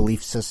firmly, a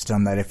belief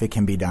system that if it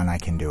can be done, I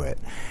can do it.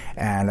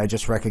 And I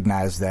just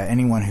recognize that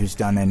anyone who's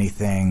done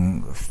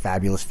anything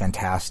fabulous,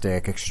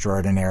 fantastic,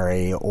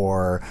 extraordinary,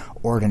 or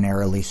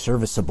ordinarily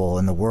serviceable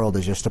in the world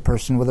is just a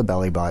person with a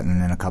belly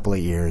button and a couple of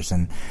ears.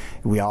 And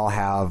we all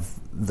have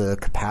the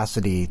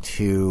capacity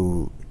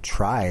to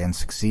try and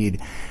succeed.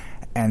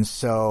 And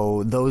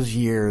so those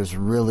years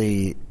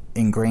really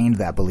ingrained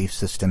that belief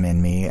system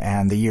in me.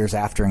 And the years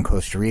after in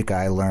Costa Rica,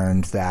 I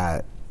learned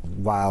that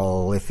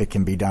while if it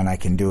can be done, I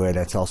can do it,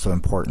 it's also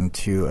important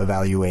to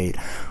evaluate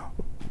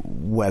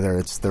whether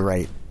it's the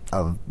right,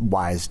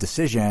 wise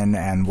decision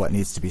and what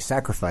needs to be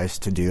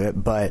sacrificed to do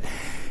it. But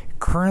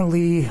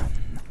currently,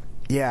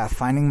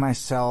 finding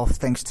myself,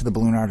 thanks to the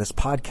Balloon Artist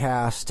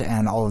podcast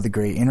and all of the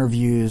great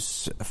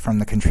interviews from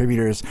the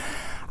contributors,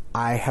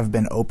 I have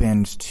been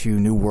opened to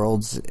new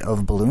worlds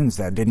of balloons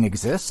that didn't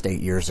exist 8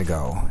 years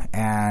ago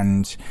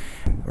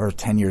or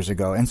 10 years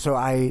ago. And so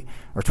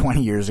or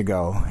 20 years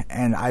ago.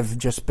 And I've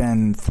just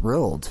been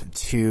thrilled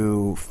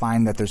to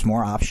find that there's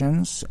more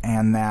options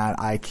and that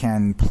I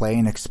can play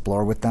and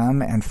explore with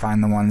them and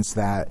find the ones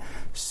that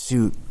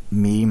suit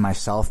me,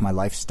 myself, my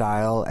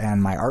lifestyle,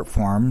 and my art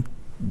form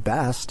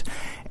best.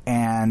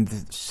 And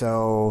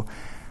so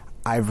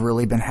I've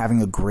really been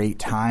having a great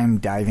time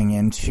diving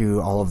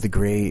into all of the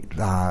great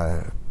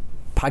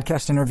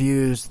podcast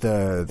interviews,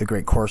 the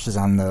great courses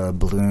on the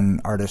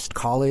Balloon Artist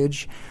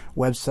College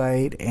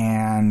website,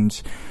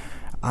 and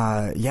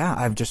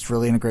I'm just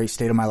really in a great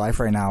state of my life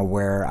right now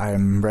where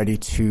I'm ready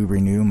to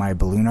renew my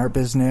balloon art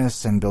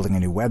business and building a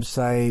new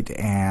website,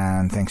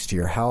 and thanks to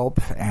your help.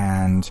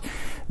 And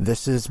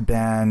this has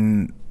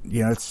been,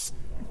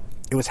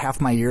 it was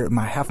half my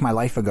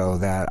life ago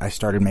that I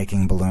started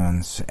making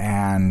balloons.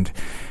 And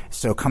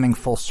so coming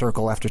full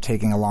circle after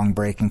taking a long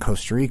break in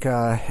Costa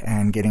Rica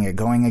and getting it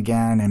going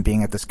again and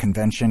being at this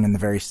convention in the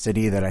very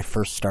city that I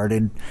first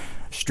started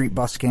street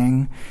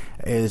busking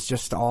is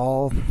just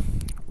all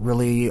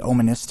really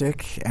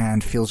omenistic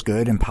and feels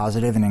good and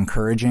positive and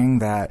encouraging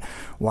that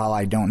while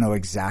I don't know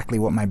exactly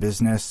what my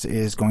business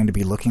is going to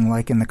be looking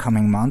like in the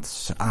coming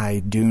months,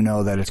 I do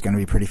know that it's going to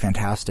be pretty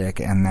fantastic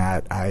and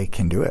that I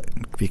can do it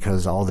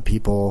because all the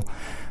people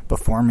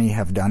before me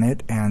have done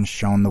it and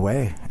shown the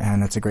way.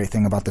 And it's a great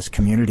thing about this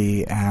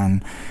community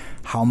and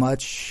how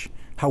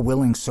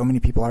willing so many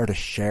people are to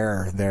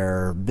share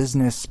their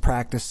business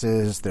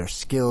practices, their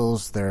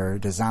skills, their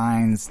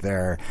designs,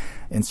 their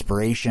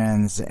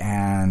inspirations,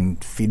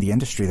 and feed the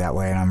industry that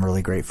way. And I'm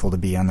really grateful to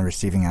be on the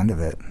receiving end of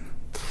it.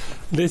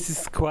 This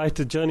is quite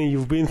a journey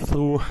you've been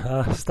through.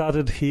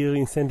 Started here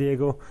in San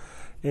Diego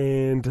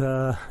and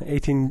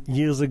 18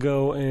 years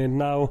ago, and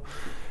now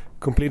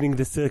completing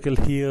the circle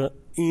here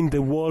in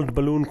the World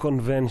Balloon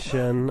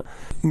Convention,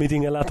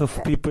 meeting a lot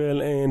of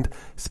people and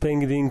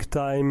spending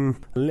time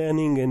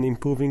learning and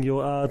improving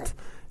your art,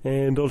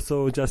 and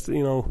also just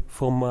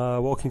from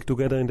working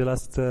together in the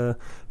last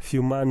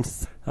few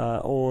months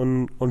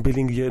on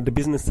building the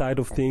business side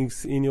of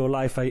things in your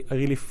life. I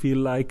really feel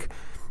like,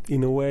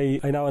 in a way,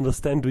 I now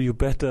understand you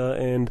better,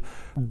 and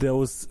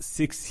those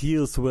 6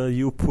 years where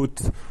you put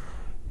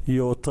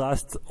your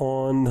trust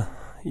on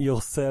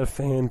yourself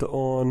and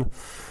on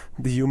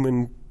the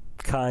human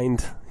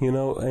kind,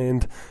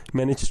 and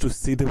managed to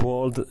see the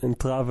world and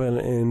travel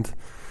and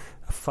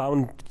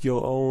found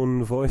your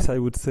own voice, I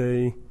would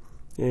say,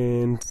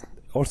 and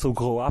also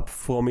grow up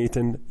from it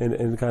and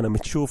kind of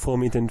mature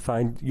from it and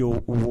find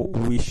your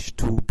wish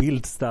to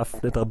build stuff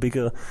that are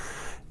bigger.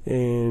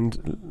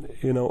 And,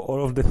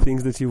 all of the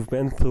things that you've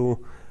been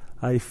through,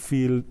 I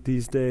feel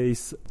these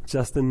days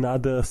just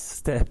another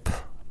step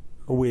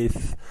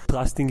with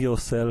trusting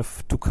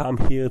yourself to come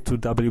here to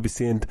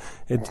WBC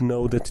and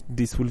know that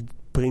this will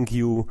bring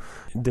you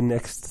the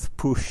next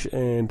push,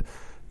 and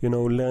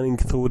learning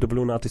through the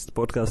Balloon Artist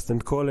podcast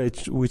and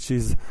college, which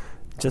is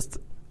just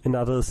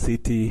another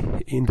city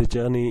in the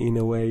journey in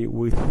a way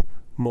with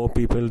more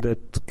people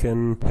that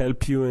can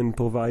help you and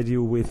provide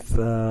you with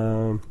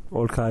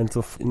all kinds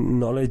of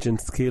knowledge and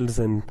skills.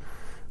 And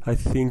I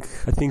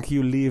think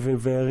you live in a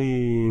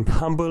very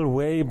humble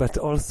way, but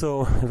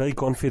also a very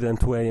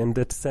confident way. And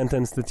that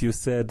sentence that you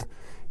said,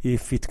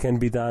 if it can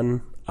be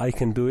done, I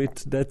can do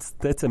it. That's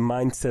a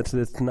mindset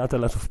that not a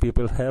lot of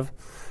people have.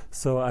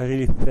 So I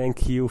really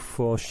thank you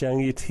for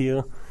sharing it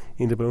here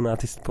in the Balloon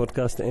Artist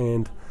podcast,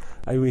 and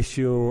I wish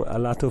you a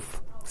lot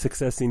of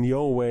success in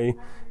your way.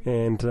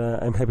 And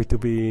I'm happy to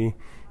be,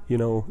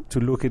 to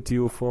look at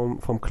you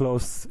from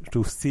close,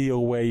 to see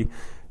your way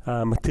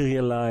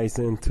materialize,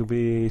 and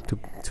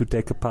to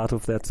take a part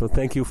of that. So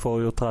thank you for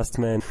your trust,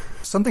 man.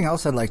 Something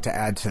else I'd like to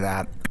add to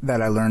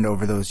that I learned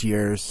over those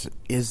years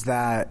is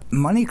that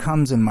money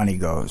comes and money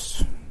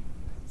goes.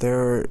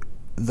 The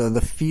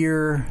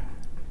fear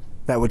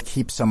that would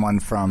keep someone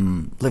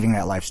from living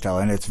that lifestyle,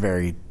 and it's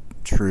very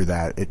true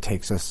that it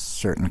takes a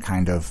certain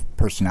kind of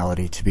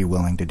personality to be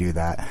willing to do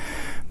that.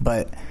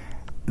 But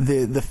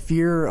the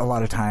fear a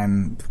lot of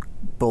time,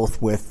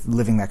 both with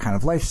living that kind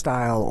of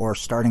lifestyle or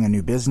starting a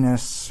new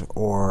business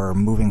or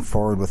moving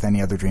forward with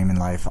any other dream in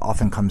life,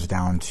 often comes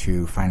down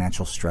to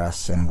financial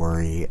stress and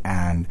worry.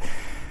 And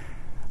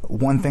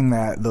one thing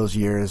that those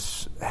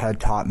years had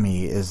taught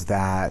me is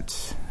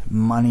that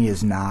money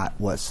is not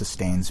what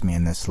sustains me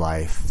in this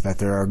life, that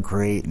there are a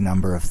great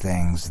number of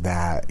things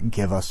that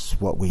give us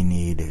what we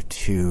need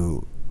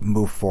to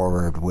move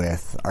forward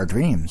with our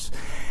dreams.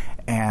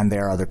 And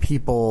there are other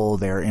people,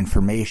 their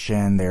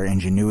information, their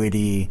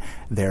ingenuity,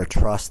 their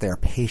trust, their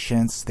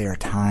patience, their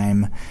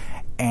time.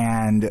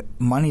 And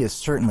money is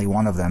certainly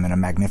one of them, and a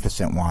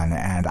magnificent one.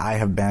 And I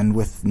have been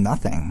with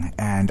nothing.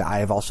 And I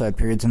have also had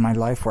periods in my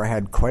life where I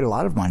had quite a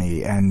lot of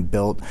money and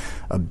built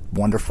a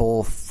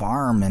wonderful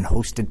farm and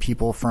hosted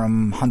people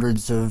from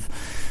hundreds of,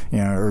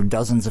 or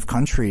dozens of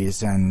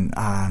countries. And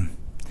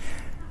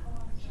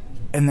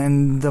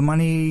then the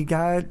money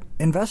got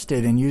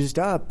invested and used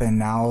up, and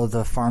now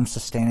the farm's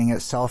sustaining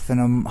itself in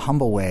a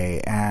humble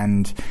way.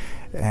 And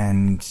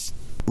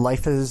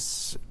life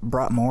has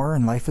brought more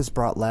and life has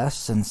brought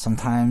less, and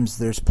sometimes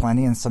there's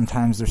plenty and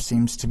sometimes there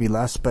seems to be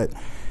less, but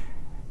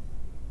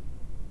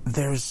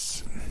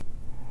there's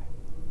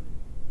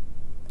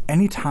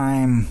any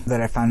time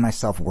that I find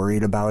myself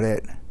worried about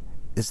it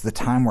is the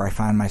time where I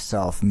find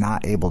myself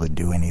not able to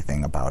do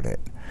anything about it.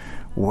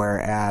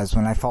 Whereas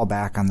when I fall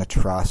back on the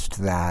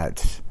trust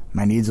that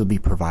my needs will be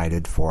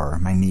provided for,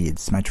 my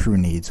true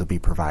needs will be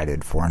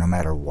provided for no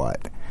matter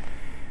what,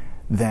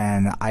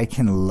 then I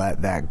can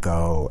let that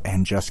go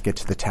and just get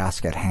to the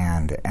task at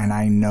hand. And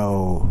I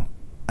know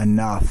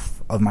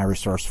enough of my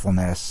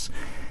resourcefulness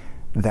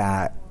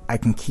that I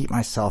can keep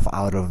myself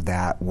out of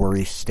that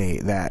worry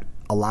state that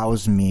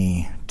allows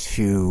me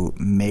to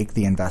make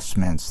the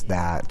investments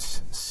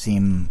that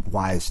seem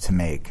wise to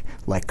make,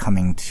 like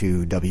coming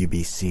to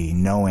WBC,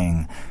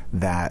 knowing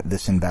that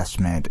this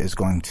investment is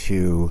going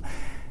to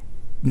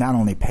not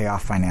only pay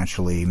off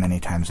financially many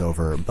times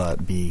over,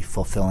 but be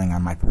fulfilling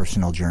on my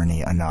personal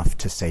journey enough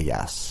to say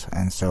yes.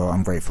 And so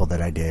I'm grateful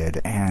that I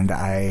did. And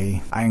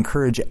I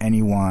encourage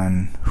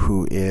anyone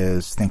who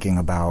is thinking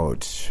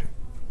about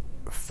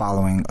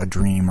following a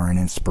dream or an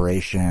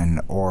inspiration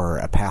or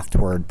a path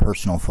toward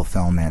personal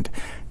fulfillment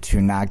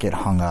to not get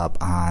hung up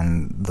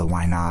on the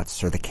why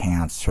nots or the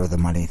can'ts or the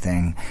money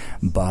thing,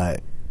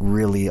 but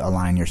really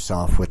align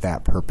yourself with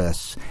that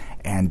purpose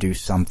and do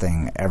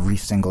something every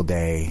single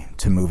day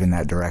to move in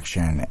that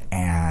direction.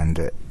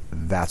 And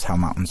that's how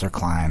mountains are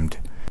climbed,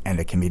 and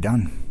it can be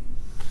done.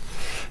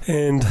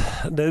 And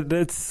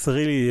that's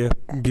really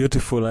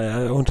beautiful.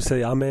 I want to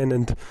say amen.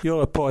 And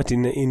you're a poet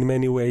in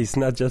many ways,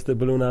 not just a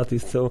balloon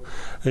artist. So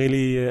I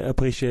really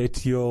appreciate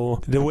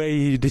the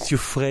way that you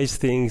phrase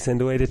things and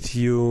the way that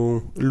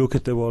you look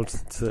at the world.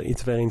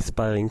 It's very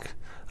inspiring.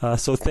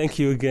 So thank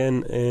you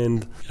again,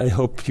 and I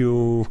hope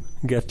you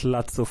get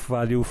lots of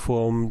value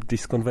from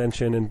this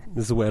convention, and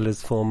as well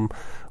as from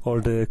all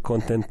the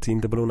content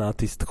in the Balloon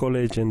Artist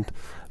College, and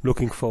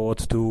looking forward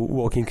to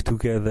working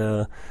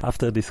together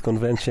after this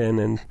convention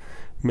and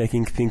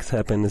making things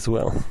happen as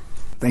well.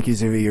 Thank you,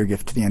 Zivi. Your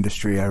gift to the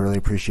industry. I really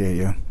appreciate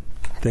you.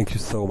 Thank you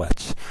so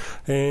much.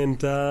 And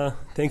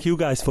thank you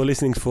guys for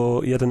listening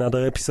for yet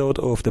another episode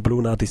of the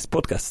Balloon Artist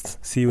Podcast.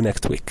 See you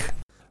next week.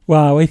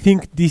 Wow, I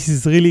think this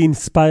is really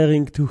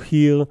inspiring to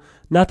hear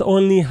not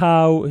only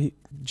how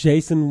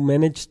Jason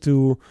managed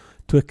to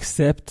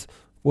accept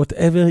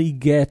whatever he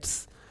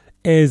gets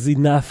as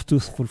enough to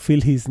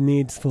fulfill his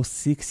needs for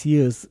 6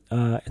 years,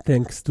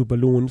 thanks to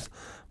balloons,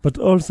 but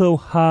also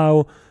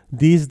how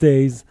these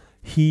days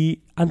he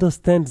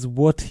understands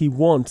what he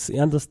wants. He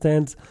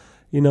understands,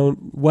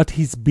 what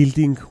he's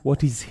building,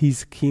 what is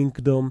his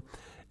kingdom,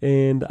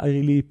 and I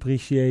really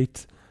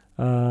appreciate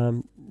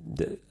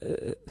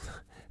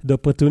the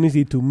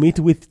opportunity to meet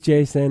with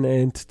Jason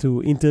and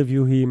to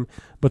interview him,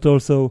 but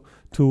also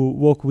to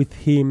work with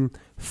him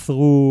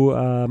through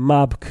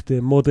MABC, the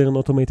Modern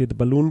Automated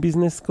Balloon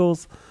Business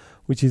Course,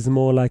 which is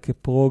more like a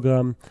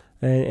program.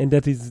 And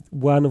that is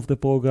one of the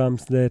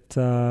programs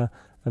that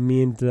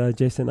me and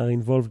Jason are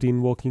involved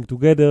in, working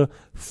together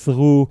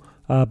through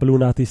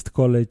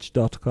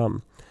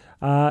balloonartistcollege.com.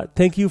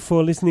 Thank you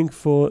for listening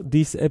for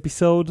this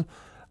episode.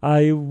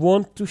 I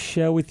want to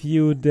share with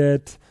you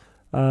that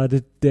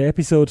the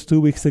episode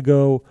 2 weeks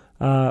ago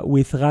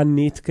with Ran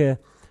Nitke,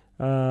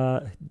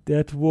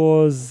 that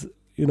was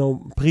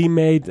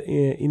pre-made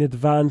in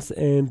advance,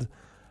 and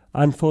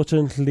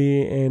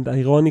unfortunately and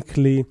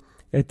ironically,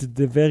 at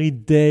the very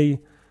day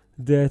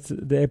that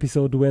the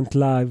episode went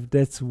live,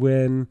 that's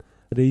when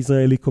the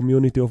Israeli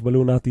community of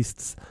balloon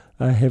artists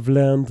have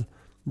learned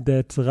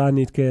that Ran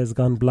Nitke has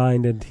gone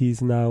blind, and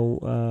he's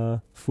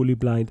now fully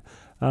blind.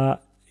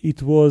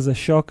 It was a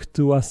shock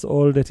to us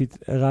all that it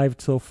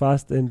arrived so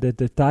fast, and that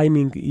the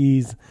timing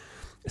is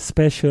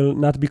special,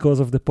 not because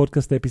of the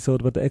podcast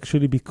episode, but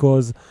actually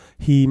because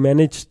he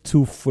managed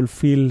to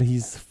fulfill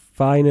his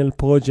final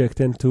project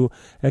and to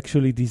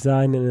actually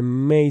design an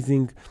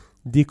amazing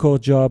decor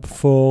job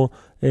for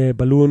a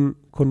balloon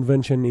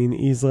convention in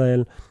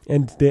Israel.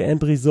 And the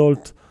end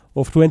result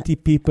of 20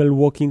 people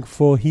working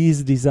for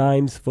his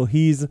designs, for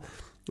his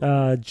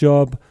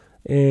job,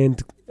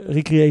 and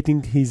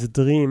recreating his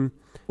dream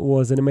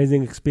was an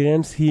amazing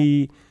experience.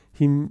 He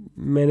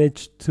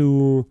managed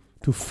to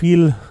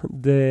feel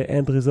the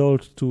end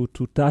result, to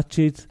touch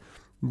it,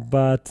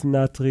 but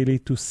not really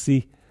to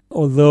see.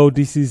 Although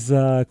this is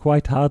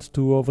quite hard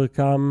to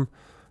overcome,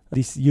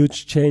 this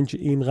huge change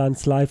in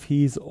Ran's life,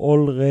 he is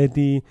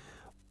already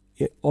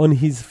on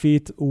his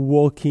feet,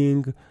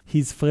 working.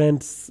 His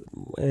friends,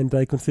 and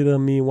I consider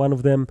me one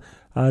of them,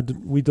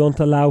 we don't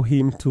allow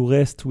him to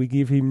rest. We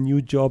give him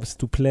new jobs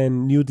to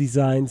plan, new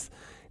designs,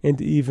 and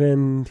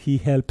even he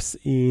helps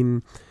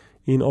in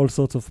all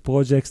sorts of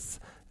projects.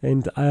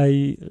 And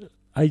I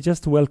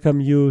just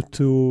welcome you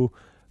to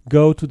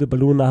go to the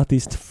Balloon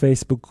Artist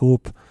Facebook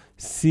group,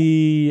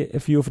 see a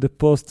few of the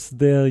posts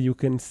there. You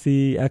can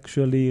see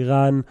actually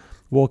Ran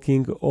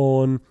working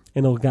on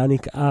an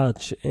organic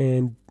arch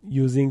and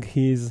using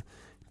his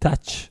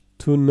touch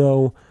to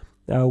know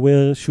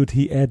where should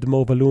he add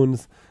more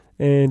balloons.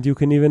 And you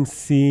can even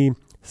see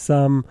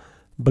some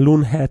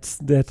balloon hats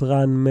that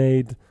Ran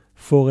made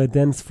for a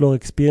dance floor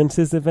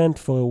experiences event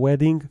for a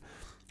wedding.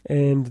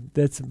 And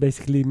that's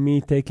basically me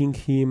taking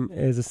him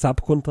as a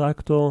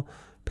subcontractor,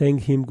 paying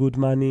him good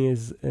money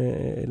as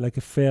like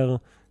a fair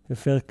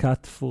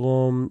cut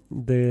from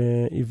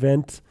the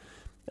event,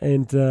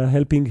 and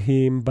helping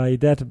him by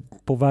that,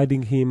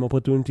 providing him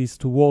opportunities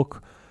to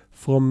work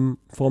from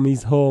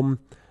his home.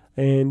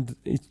 And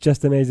it's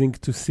just amazing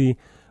to see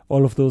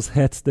all of those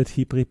hats that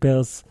he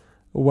prepares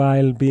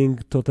while being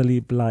totally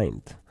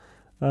blind.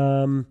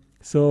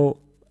 So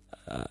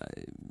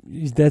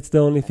that's the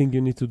only thing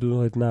you need to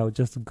do right now.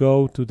 Just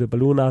go to the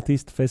Balloon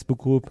Artist Facebook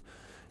group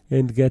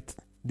and get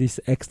this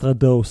extra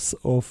dose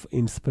of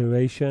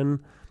inspiration.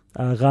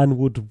 Ran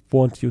would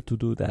want you to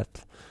do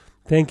that.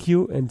 Thank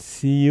you, and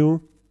see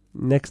you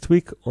next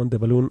week on the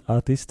Balloon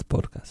Artist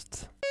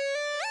podcast.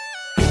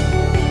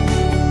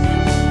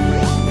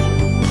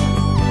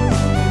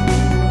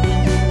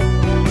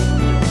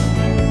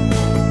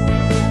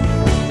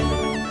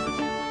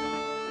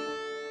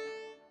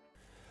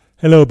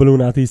 Hello,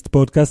 Balloon Artist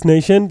Podcast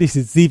Nation. This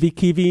is Zivi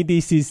Kivi.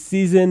 This is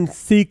Season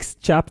 6,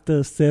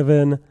 Chapter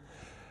 7,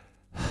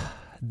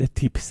 the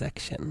tip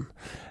section.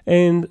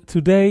 And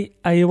today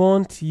I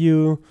want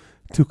you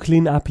to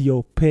clean up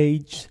your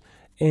page.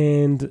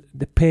 And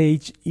the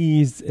page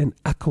is an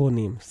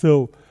acronym.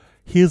 So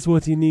here's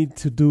what you need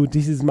to do.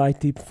 This is my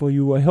tip for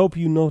you. I hope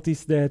you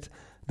notice that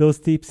those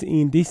tips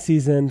in this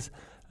season,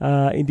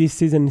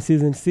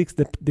 Season 6,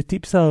 the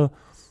tips are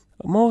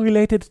more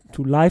related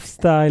to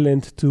lifestyle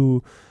and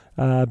to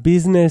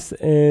business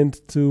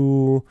and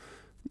to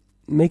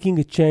making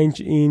a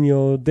change in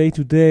your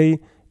day-to-day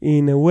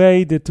in a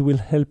way that will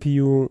help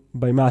you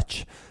by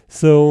much.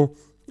 So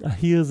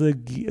here's a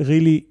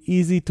really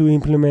easy to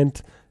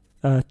implement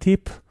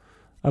tip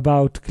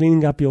about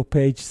cleaning up your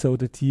page so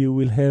that you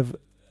will have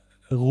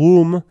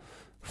room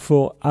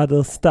for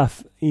other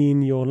stuff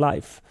in your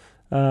life.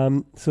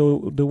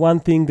 So the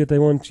one thing that I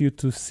want you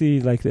to see,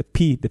 like the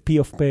P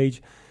of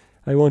page,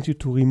 I want you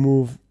to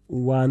remove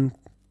one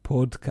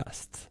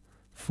podcast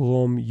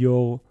from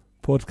your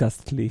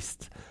podcast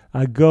list.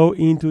 Go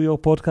into your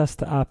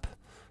podcast app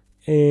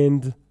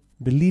and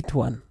delete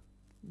one.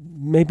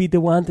 Maybe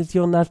the one that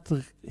you're not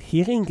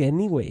hearing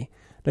anyway,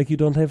 like you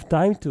don't have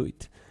time to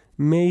it.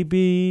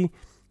 Maybe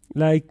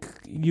like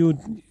you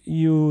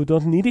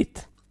don't need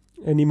it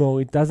anymore.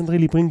 It doesn't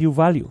really bring you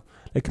value.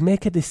 Like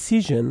make a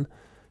decision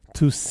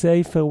to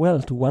say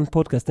farewell to one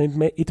podcast.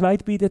 And it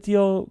might be that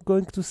you're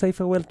going to say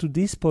farewell to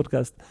this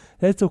podcast.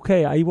 That's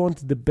okay. I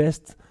want the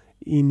best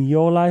in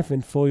your life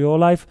and for your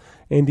life.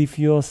 And if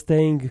you're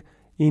staying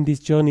in this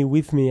journey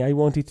with me, I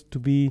want it to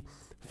be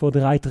for the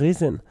right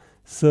reason.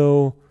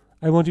 So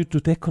I want you to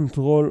take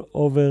control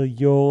over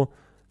your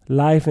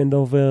life and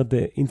over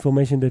the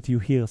information that you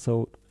hear.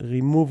 So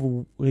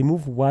remove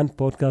one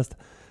podcast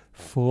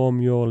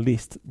from your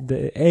list.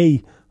 The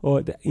A,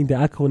 in the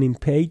acronym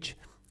page.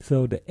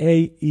 So the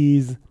A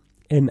is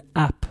an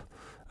app.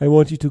 I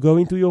want you to go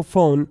into your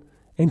phone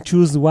and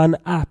choose one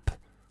app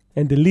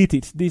and delete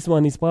it. This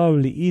one is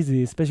probably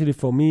easy, especially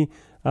for me.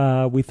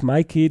 With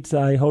my kids,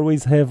 I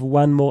always have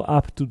one more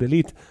app to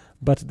delete,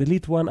 but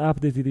delete one app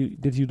that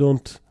you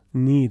don't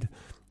need.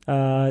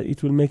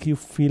 It will make you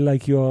feel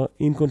like you're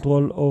in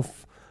control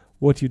of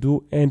what you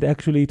do, and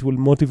actually it will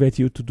motivate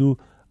you to do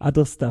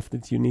other stuff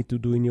that you need to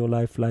do in your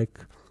life, like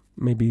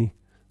maybe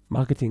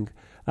marketing.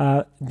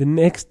 The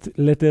next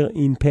letter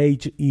in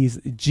page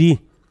is G.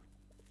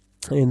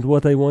 And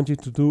what I want you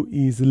to do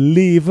is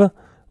leave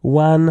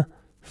one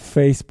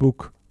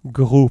Facebook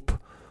group.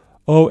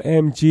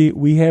 OMG,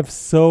 we have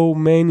so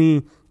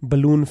many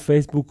balloon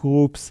Facebook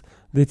groups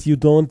that you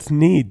don't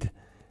need.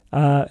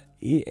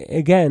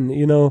 Again,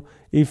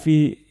 if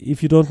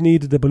you don't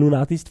need the Balloon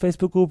Artist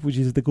Facebook group, which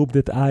is the group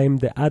that I'm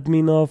the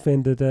admin of,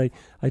 and that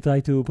I try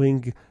to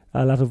bring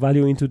a lot of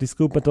value into this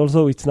group, but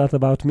also it's not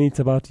about me, it's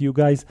about you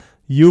guys.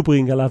 You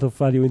bring a lot of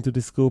value into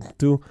this group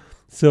too.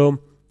 So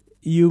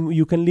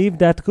you can leave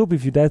that group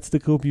if that's the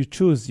group you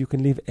choose. You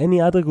can leave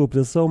any other group.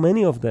 There's so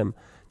many of them.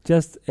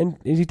 And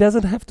it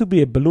doesn't have to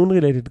be a balloon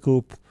related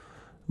group,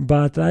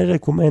 but I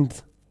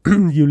recommend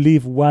you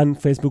leave one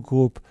Facebook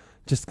group.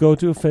 Just go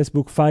to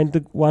Facebook,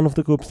 find one of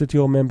the groups that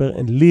you're a member,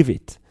 and leave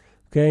it.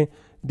 Okay?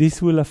 This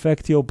will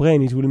affect your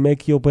brain. It will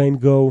make your brain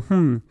go,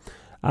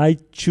 I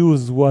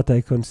choose what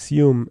I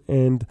consume,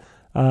 and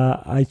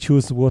I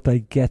choose what I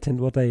get and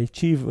what I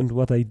achieve and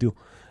what I do.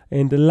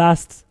 And the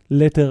last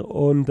letter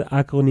on the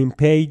acronym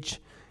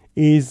page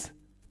is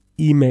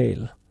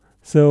email.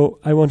 So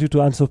I want you to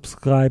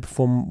unsubscribe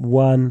from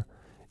one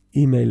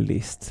email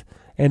list.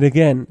 And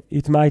again,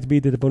 it might be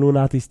the Balloon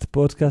Artist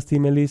podcast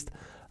email list.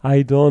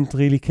 I don't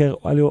really care.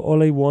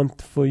 All I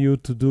want for you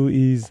to do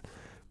is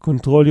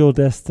control your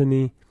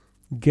destiny,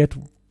 get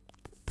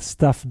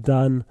stuff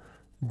done,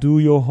 do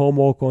your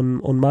homework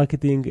on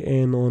marketing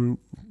and on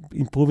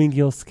improving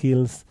your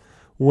skills.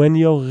 When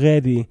you're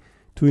ready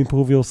to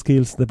improve your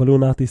skills, the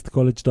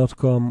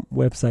balloonartistcollege.com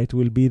website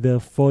will be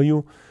there for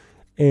you.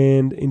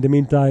 And in the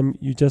meantime,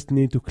 you just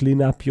need to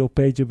clean up your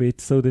page a bit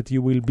so that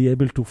you will be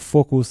able to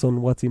focus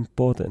on what's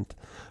important.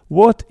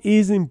 What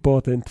is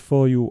important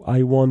for you,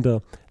 I wonder?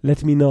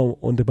 Let me know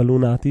on the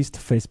Balloon Artist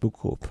Facebook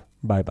group.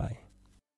 Bye-bye.